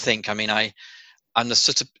ponder and think. I mean, I'm the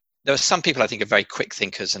sort of, there are some people I think are very quick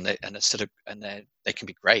thinkers, and they can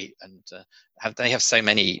be great, and they have so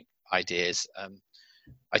many ideas.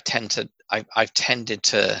 I've tended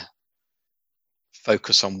to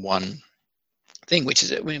focus on one thing, which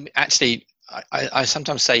is, actually, I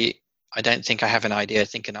sometimes say I don't think I have an idea. I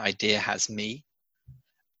think an idea has me.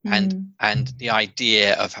 And the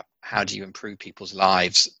idea of how do you improve people's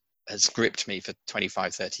lives has gripped me for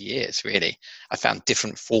 25, 30 years, really. I found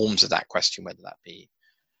different forms of that question, whether that be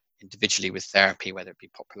individually with therapy, whether it be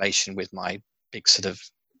population with my big sort of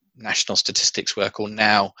national statistics work, or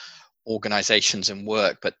now organizations and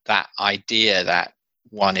work. But that idea that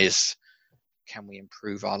one is, can we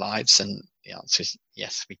improve our lives? And the answer is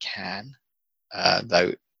yes, we can,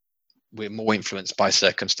 though we're more influenced by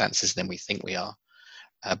circumstances than we think we are.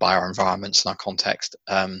 By our environments and our context,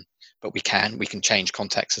 but we can change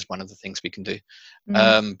context is one of the things we can do.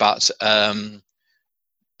 But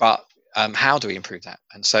how do we improve that?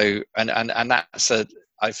 And so and that's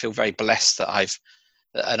I feel very blessed that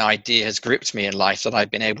an idea has gripped me in life, that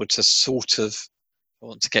I've been able to sort of, I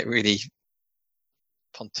want to get really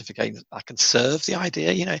pontificate, I can serve the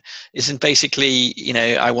idea, isn't basically,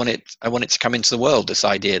 I want it to come into the world, this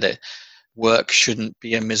idea that work shouldn't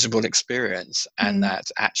be a miserable experience, and that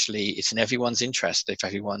actually it's in everyone's interest if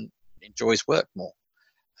everyone enjoys work more.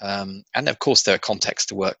 And of course there are contexts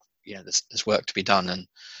to work, there's work to be done,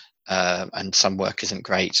 and some work isn't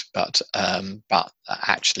great, but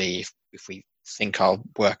actually if we think our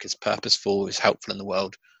work is purposeful, is helpful in the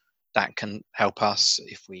world, that can help us.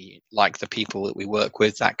 If we like the people that we work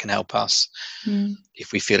with, that can help us.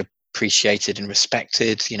 If we feel appreciated and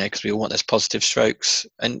respected, because we all want those positive strokes,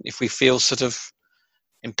 and if we feel sort of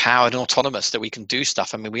empowered and autonomous, that we can do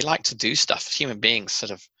stuff. I mean, we like to do stuff. Human beings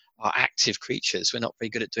sort of are active creatures. We're not very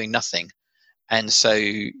good at doing nothing. And so,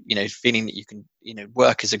 feeling that you can,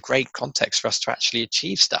 work is a great context for us to actually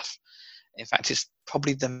achieve stuff. In fact, it's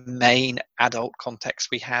probably the main adult context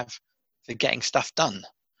we have for getting stuff done.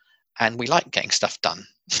 And we like getting stuff done.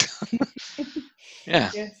 Yeah.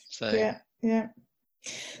 Yes. So. Yeah.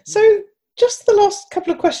 So just the last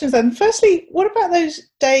couple of questions then. Firstly, what about those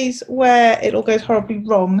days where it all goes horribly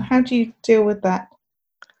wrong? How do you deal with that?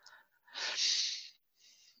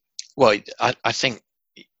 Well, I think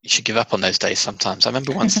you should give up on those days sometimes. I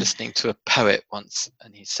remember once listening to a poet once,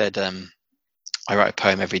 and he said, I write a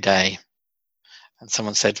poem every day. And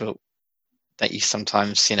someone said, well, don't you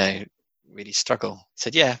sometimes, really struggle? He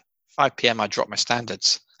said, yeah, 5 p.m. I drop my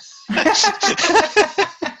standards. And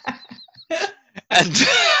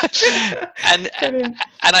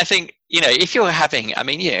I think, if you're having,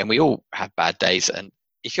 and we all have bad days, and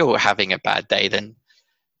if you're having a bad day, then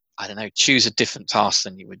I don't know, choose a different task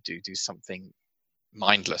than you would do something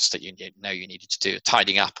mindless that you needed to do,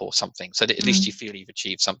 tidying up or something, so that at least you feel you've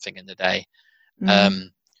achieved something in the day.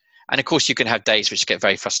 And of course you can have days which get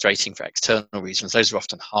very frustrating for external reasons. Those are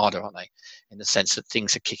often harder, aren't they, in the sense that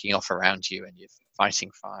things are kicking off around you and you're fighting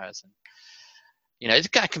fires, and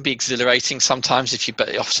that can be exhilarating sometimes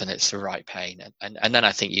but often it's the right pain. And then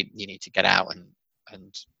I think you need to get out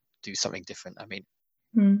and do something different. I mean,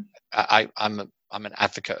 I'm an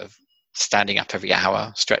advocate of standing up every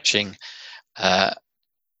hour, stretching, and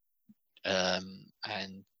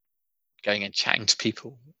going and chatting to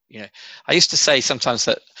people. I used to say sometimes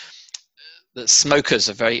that smokers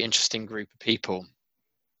are a very interesting group of people,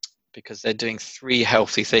 because they're doing 3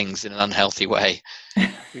 healthy things in an unhealthy way,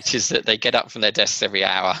 which is that they get up from their desks every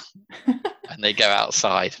hour and they go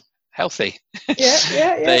outside. Healthy. Yeah.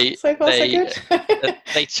 So far, so good.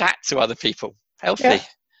 They chat to other people. Healthy.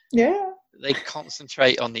 Yeah. They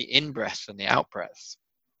concentrate on the in-breath and the out-breath.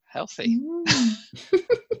 Healthy.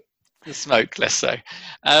 The smoke, less so.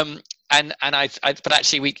 But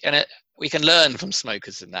actually we can learn from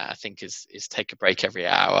smokers in that, I think, is take a break every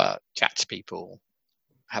hour, chat to people,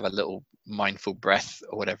 have a little mindful breath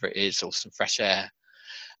or whatever it is, or some fresh air.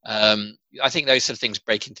 I think those sort of things,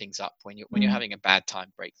 breaking things up when you're having a bad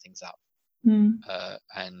time, break things up,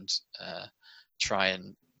 and try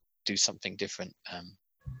and do something different.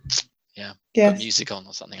 Put music on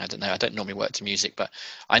or something. I don't know. I don't normally work to music, but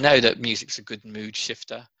I know that music's a good mood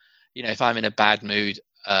shifter. If I'm in a bad mood,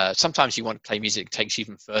 sometimes you want to play music that takes you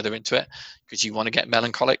even further into it, because you want to get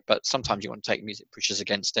melancholic, but sometimes you want to take music that pushes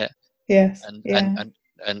against it. Yes.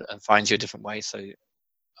 And finds you a different way. So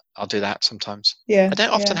I'll do that sometimes. Yeah. I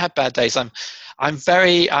don't often have bad days. I'm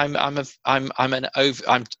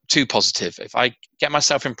too positive. If I get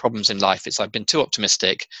myself in problems in life, it's I've been too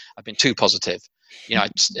optimistic. I've been too positive.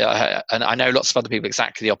 And I know lots of other people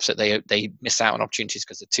exactly the opposite. They miss out on opportunities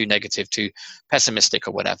because they're too negative, too pessimistic,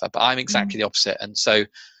 or whatever. But I'm exactly the opposite. And so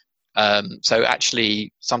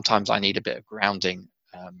actually, sometimes I need a bit of grounding.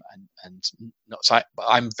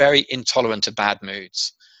 I'm very intolerant of bad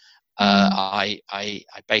moods. I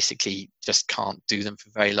basically just can't do them for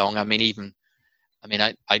very long. I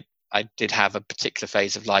did have a particular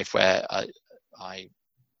phase of life where I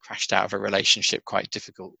crashed out of a relationship, quite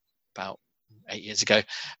difficult, about 8 years ago,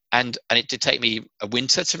 and it did take me a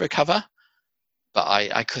winter to recover, but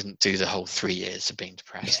I couldn't do the whole 3 years of being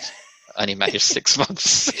depressed. I only managed 6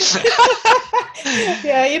 months.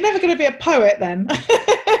 Yeah, you're never going to be a poet then.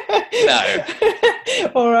 No.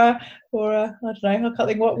 or I don't know. I can't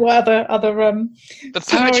think what other. But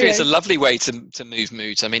poetry is a lovely way to move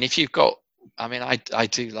moods. If you've got, I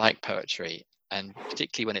do like poetry, and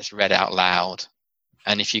particularly when it's read out loud,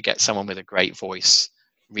 and if you get someone with a great voice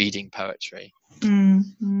reading poetry,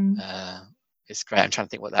 it's great. I'm trying to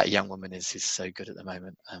think what that young woman is who's so good at the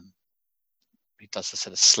moment. Who does the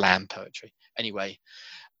sort of slam poetry. Anyway,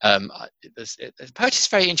 poetry is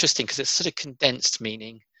very interesting because it's sort of condensed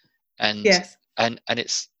meaning, and yes. And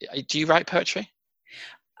it's. Do you write poetry?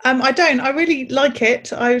 I don't. I really like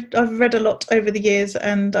it. I've read a lot over the years,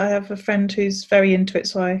 and I have a friend who's very into it.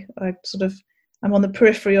 So I sort of, I'm on the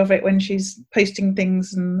periphery of it when she's posting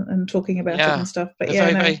things and talking about it and stuff. But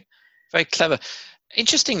very, very, very clever.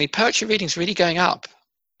 Interestingly, poetry reading's really going up.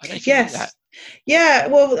 I don't know if you knew that. Yeah,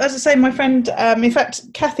 well, as I say, my friend, in fact,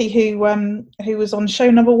 Kathy, who was on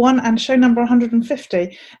show number 1 and show number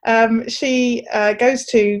 150, she goes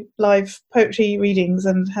to live poetry readings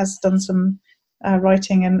and has done some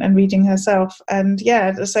writing and reading herself. And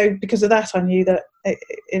so because of that, I knew that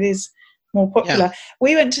it is more popular. Yeah.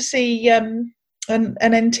 We went to see an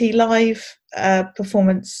NT live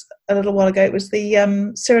performance a little while ago. It was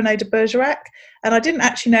the Cyrano de Bergerac. And I didn't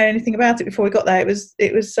actually know anything about it before we got there. It was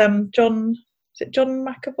John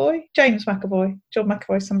McAvoy? James McAvoy. John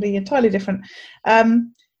McAvoy, somebody entirely different.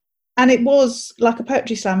 And it was like a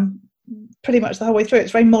poetry slam pretty much the whole way through.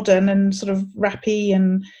 It's very modern and sort of rappy,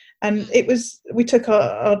 and it was. We took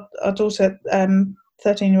our daughter,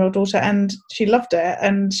 13-year-old daughter, and she loved it.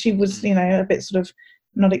 And she was, a bit sort of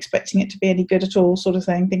not expecting it to be any good at all, sort of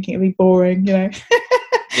thing, thinking it'd be boring,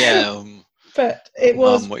 Yeah. But it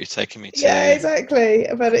was what you're taking me to. Yeah, exactly.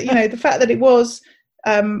 But the fact that it was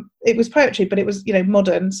poetry, but it was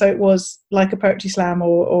modern, so it was like a poetry slam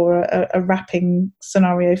or a rapping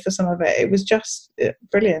scenario for some of it. It was just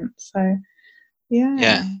brilliant. So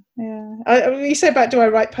yeah. You say about do I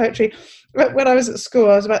write poetry? When I was at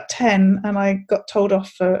school, I was about 10, and I got told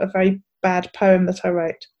off for a very bad poem that I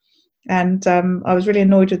wrote. And I was really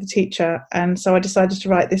annoyed with the teacher, and so I decided to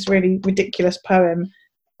write this really ridiculous poem.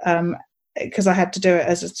 Because I had to do it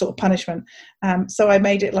as a sort of punishment. So I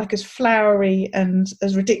made it like as flowery and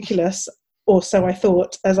as ridiculous, or so I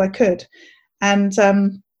thought, as I could. And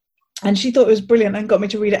she thought it was brilliant and got me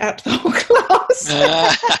to read it out to the whole class.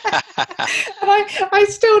 And I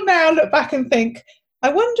still now look back and think, I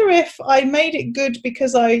wonder if I made it good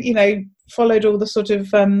because I, followed all the sort of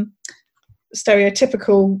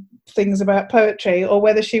stereotypical things about poetry, or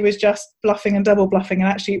whether she was just bluffing and double bluffing and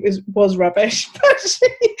actually it was rubbish. But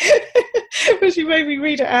But she made me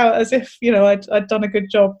read it out as if, I'd done a good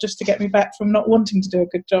job just to get me back from not wanting to do a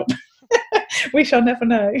good job. We shall never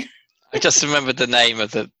know. I just remembered the name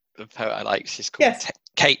of the poet I like. She's called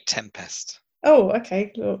Kate Tempest. Oh,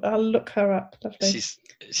 okay. I'll look her up. Lovely.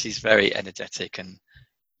 She's very energetic and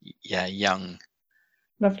young.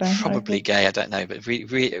 Lovely. Probably gay, I don't know, but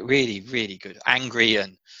really, really, really good. Angry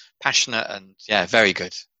and passionate and very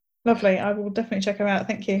good. Lovely. I will definitely check her out.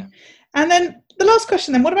 Thank you. And then the last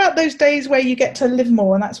question then, what about those days where you get to live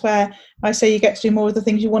more? And that's where I say you get to do more of the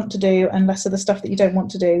things you want to do and less of the stuff that you don't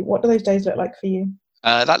want to do. What do those days look like for you?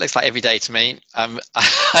 That looks like every day to me. I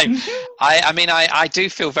do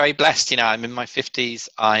feel very blessed. I'm in my 50s.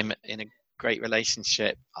 I'm in a great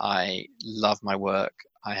relationship. I love my work.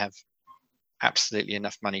 I have absolutely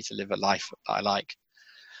enough money to live a life that I like.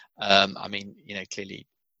 Clearly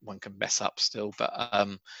one can mess up still, but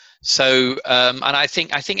and I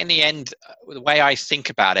think in the end, the way I think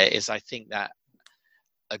about it is I think that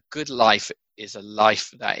a good life is a life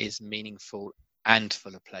that is meaningful and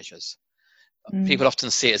full of pleasures. People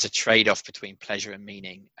often see it as a trade-off between pleasure and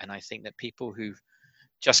meaning, and I think that people who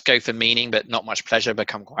just go for meaning but not much pleasure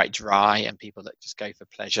become quite dry, and people that just go for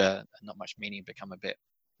pleasure and not much meaning become a bit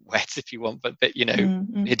wet, if you want, but a bit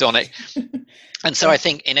hedonic. And so I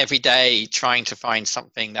think in every day trying to find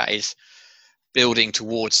something that is building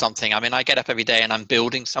towards something. I get up every day and I'm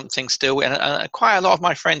building something still, and quite a lot of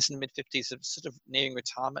my friends in the mid-50s are sort of nearing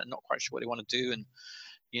retirement and not quite sure what they want to do. And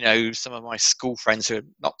some of my school friends who are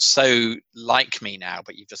not so like me now,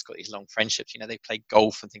 but you've just got these long friendships, they play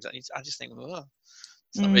golf and things like that. I just think,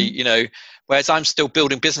 it's not really, whereas I'm still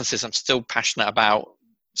building businesses. I'm still passionate about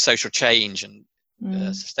social change and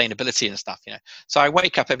sustainability and stuff, So I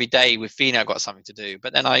wake up every day with feeling I've got something to do,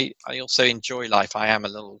 but then I also enjoy life. I am a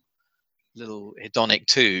little hedonic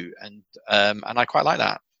too, and I quite like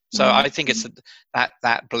that. So I think it's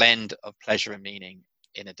that blend of pleasure and meaning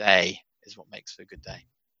in a day is what makes for a good day.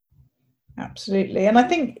 Absolutely. And I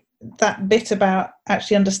think that bit about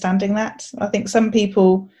actually understanding that, I think some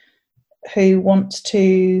people who want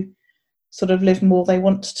to sort of live more, they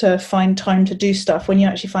want to find time to do stuff. When you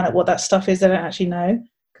actually find out what that stuff is, they don't actually know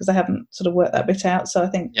because they haven't sort of worked that bit out. So I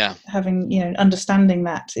think having, understanding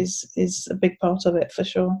that is a big part of it for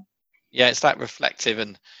sure. Yeah, it's that reflective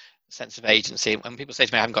and sense of agency. When people say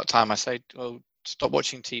to me, I haven't got time, I say, well, stop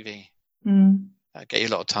watching TV. That'll get you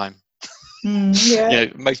a lot of time.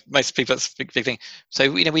 Most people, that's a big thing. So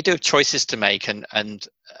we do have choices to make, and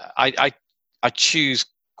I choose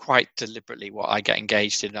quite deliberately what I get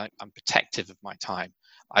engaged in. I'm protective of my time.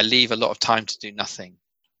 I leave a lot of time to do nothing,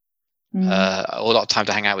 a lot of time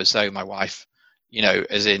to hang out with Zoe, my wife.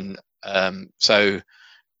 As in, so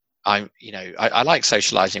I like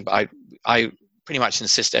socializing, but I pretty much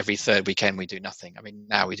insist every third weekend we do nothing.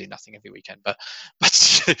 Now we do nothing every weekend, but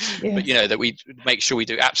yes. But that we make sure we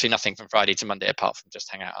do absolutely nothing from Friday to Monday apart from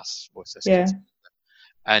just hang out us kids.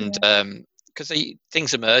 And because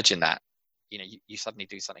things emerge in that, you suddenly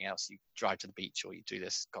do something else. You drive to the beach, or you do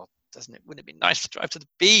this. God, wouldn't it be nice to drive to the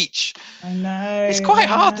beach? I know it's quite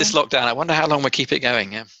hard this lockdown. I wonder how long we'll keep it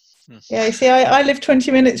going. Yeah, you see, I live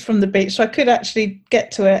 20 minutes from the beach, so I could actually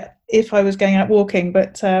get to it if I was going out walking,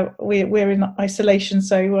 but we're in isolation,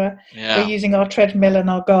 so we're using our treadmill and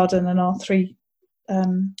our garden and our three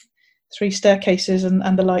staircases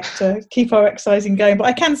and the like to keep our exercising going. But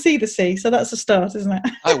I can see the sea, so that's a start, isn't it?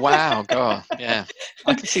 Oh wow, God, yeah,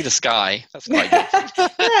 I can see the sky. That's quite good.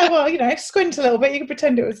 Yeah, well, squint a little bit, you can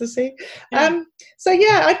pretend it was the sea.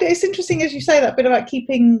 It's interesting as you say that bit about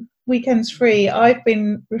keeping weekends free. I've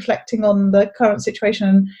been reflecting on the current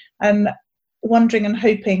situation and wondering and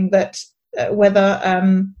hoping that whether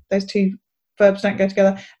those two verbs don't go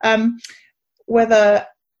together, whether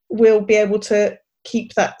we'll be able to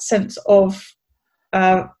keep that sense of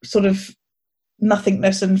sort of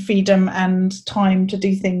nothingness and freedom and time to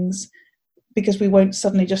do things, because we won't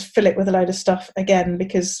suddenly just fill it with a load of stuff again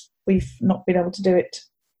because we've not been able to do it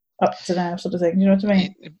up to now, sort of thing. You know what I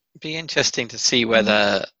mean? It'd be interesting to see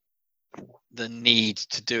whether the need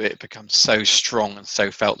to do it becomes so strong and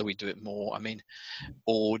so felt that we do it more.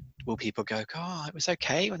 Or will people go, oh, it was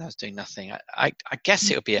okay when I was doing nothing? I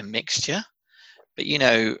guess it'll be a mixture, but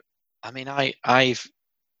I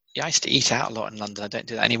used to eat out a lot in London. I don't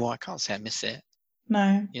do that anymore. I can't say I miss it.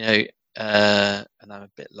 No. And I'm a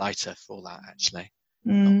bit lighter for that actually.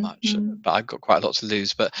 Not much, but I've got quite a lot to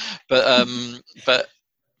lose. But so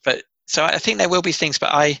I think there will be things,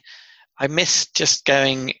 but I miss just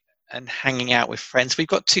going and hanging out with friends. We've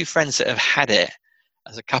got two friends that have had it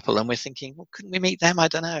as a couple, and we're thinking, well, couldn't we meet them? I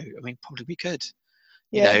don't know. Probably we could.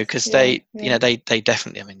 Because they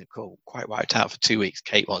definitely, they're quite wiped out for 2 weeks.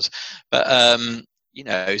 Kate was, but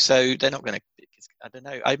so they're not going to. I don't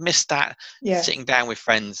know. I miss that sitting down with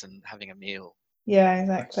friends and having a meal. Yeah,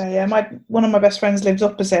 exactly. Yeah, one of my best friends lives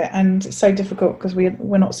opposite, and it's so difficult because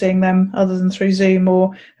we're not seeing them other than through Zoom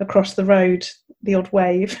or across the road, the odd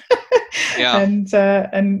wave. Yeah.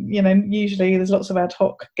 And usually there's lots of ad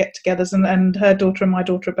hoc get-togethers, and her daughter and my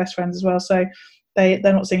daughter are best friends as well, so they're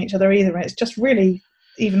not seeing each other either, and it's just really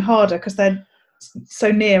even harder because they're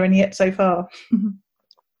so near and yet so far.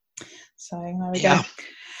 So there we go.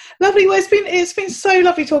 Lovely. Well, it's been so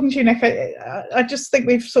lovely talking to you, Nick. I just think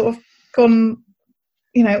we've sort of gone,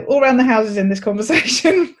 all around the houses in this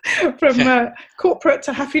conversation, from corporate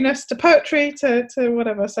to happiness to poetry to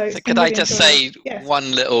whatever. So could I just say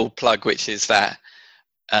one little plug, which is that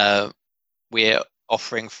we're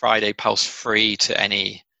offering Friday Pulse free to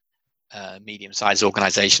any medium-sized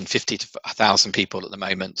organisation, 50 to 1,000 people at the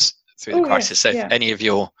moment through the crisis. Yes, if any of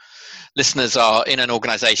your listeners are in an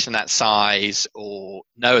organisation that size or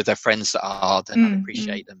know their friends that are, then I'd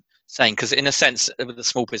appreciate them saying, because in a sense, with the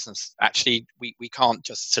small business, actually, we can't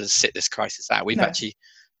just sort of sit this crisis out. We've actually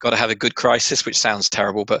got to have a good crisis, which sounds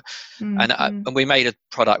terrible, but and we made a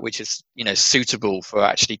product which is suitable for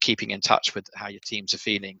actually keeping in touch with how your teams are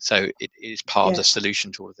feeling. So it is part of the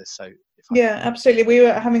solution to all of this. So absolutely.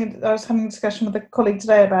 I was having a discussion with a colleague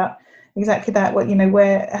today about exactly that.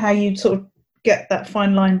 How you sort of get that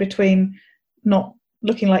fine line between not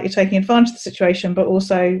looking like you're taking advantage of the situation, but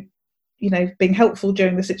also being helpful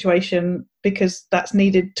during the situation, because that's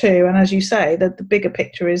needed too. And as you say, the bigger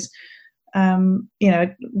picture is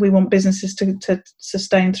we want businesses to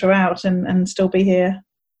sustain throughout and still be here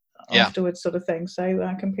afterwards, sort of thing. So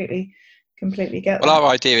I completely get that. Well,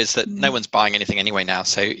 our idea is that no one's buying anything anyway now,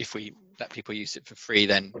 so if we let people use it for free,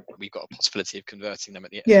 then we've got a possibility of converting them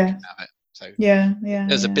at the end of it. So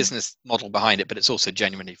there's a business model behind it, but it's also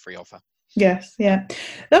genuinely free offer. Yes,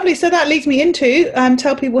 lovely. So that leads me into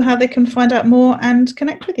tell people how they can find out more and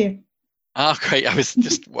connect with you. Oh, great. I was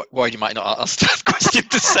just worried you might not ask that question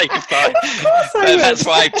to say goodbye. Of course I that's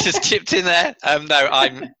why I just chipped in there. No,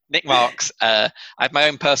 I'm Nick Marks. I have my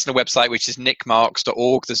own personal website, which is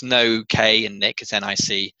nickmarks.org. There's no K in Nick, it's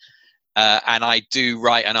N-I-C. And I do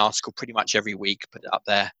write an article pretty much every week, put it up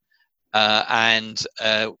there. And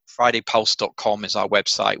fridaypulse.com is our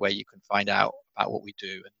website where you can find out about what we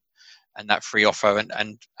do and that free offer.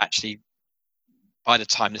 And actually, by the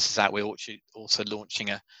time this is out, we're also launching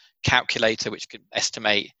a calculator which can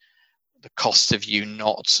estimate the cost of you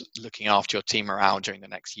not looking after your team morale during the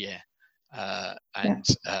next year, and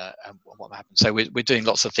what happens. So we're doing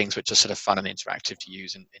lots of things which are sort of fun and interactive to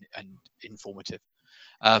use and informative.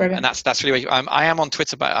 And that's really where I am on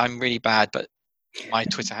Twitter, but I'm really bad. But my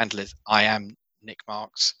Twitter handle is I am Nick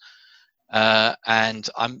Marks. And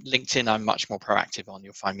I'm LinkedIn. I'm much more proactive on.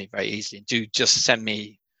 You'll find me very easily. And do just send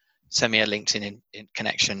me a LinkedIn in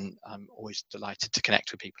connection. I'm always delighted to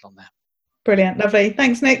connect with people on there. Brilliant, lovely.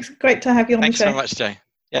 Thanks, Nick. Great to have you on the show. Thanks so much, Joe.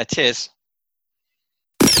 Yeah, cheers.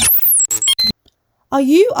 Are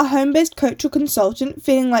you a home-based coach or consultant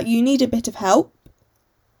feeling like you need a bit of help?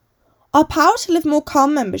 Our Power to Live More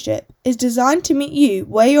Calm membership is designed to meet you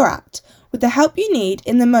where you're at with the help you need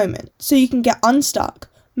in the moment so you can get unstuck,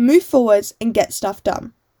 move forwards and get stuff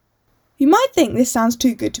done. You might think this sounds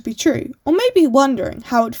too good to be true, or maybe wondering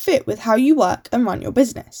how it would fit with how you work and run your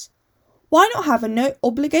business. Why not have a no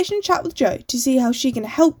obligation chat with Jo to see how she can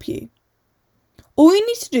help you? All you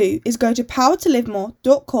need to do is go to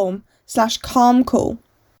powertolivemore.com/calmcall.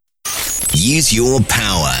 Use your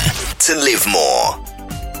power to live more.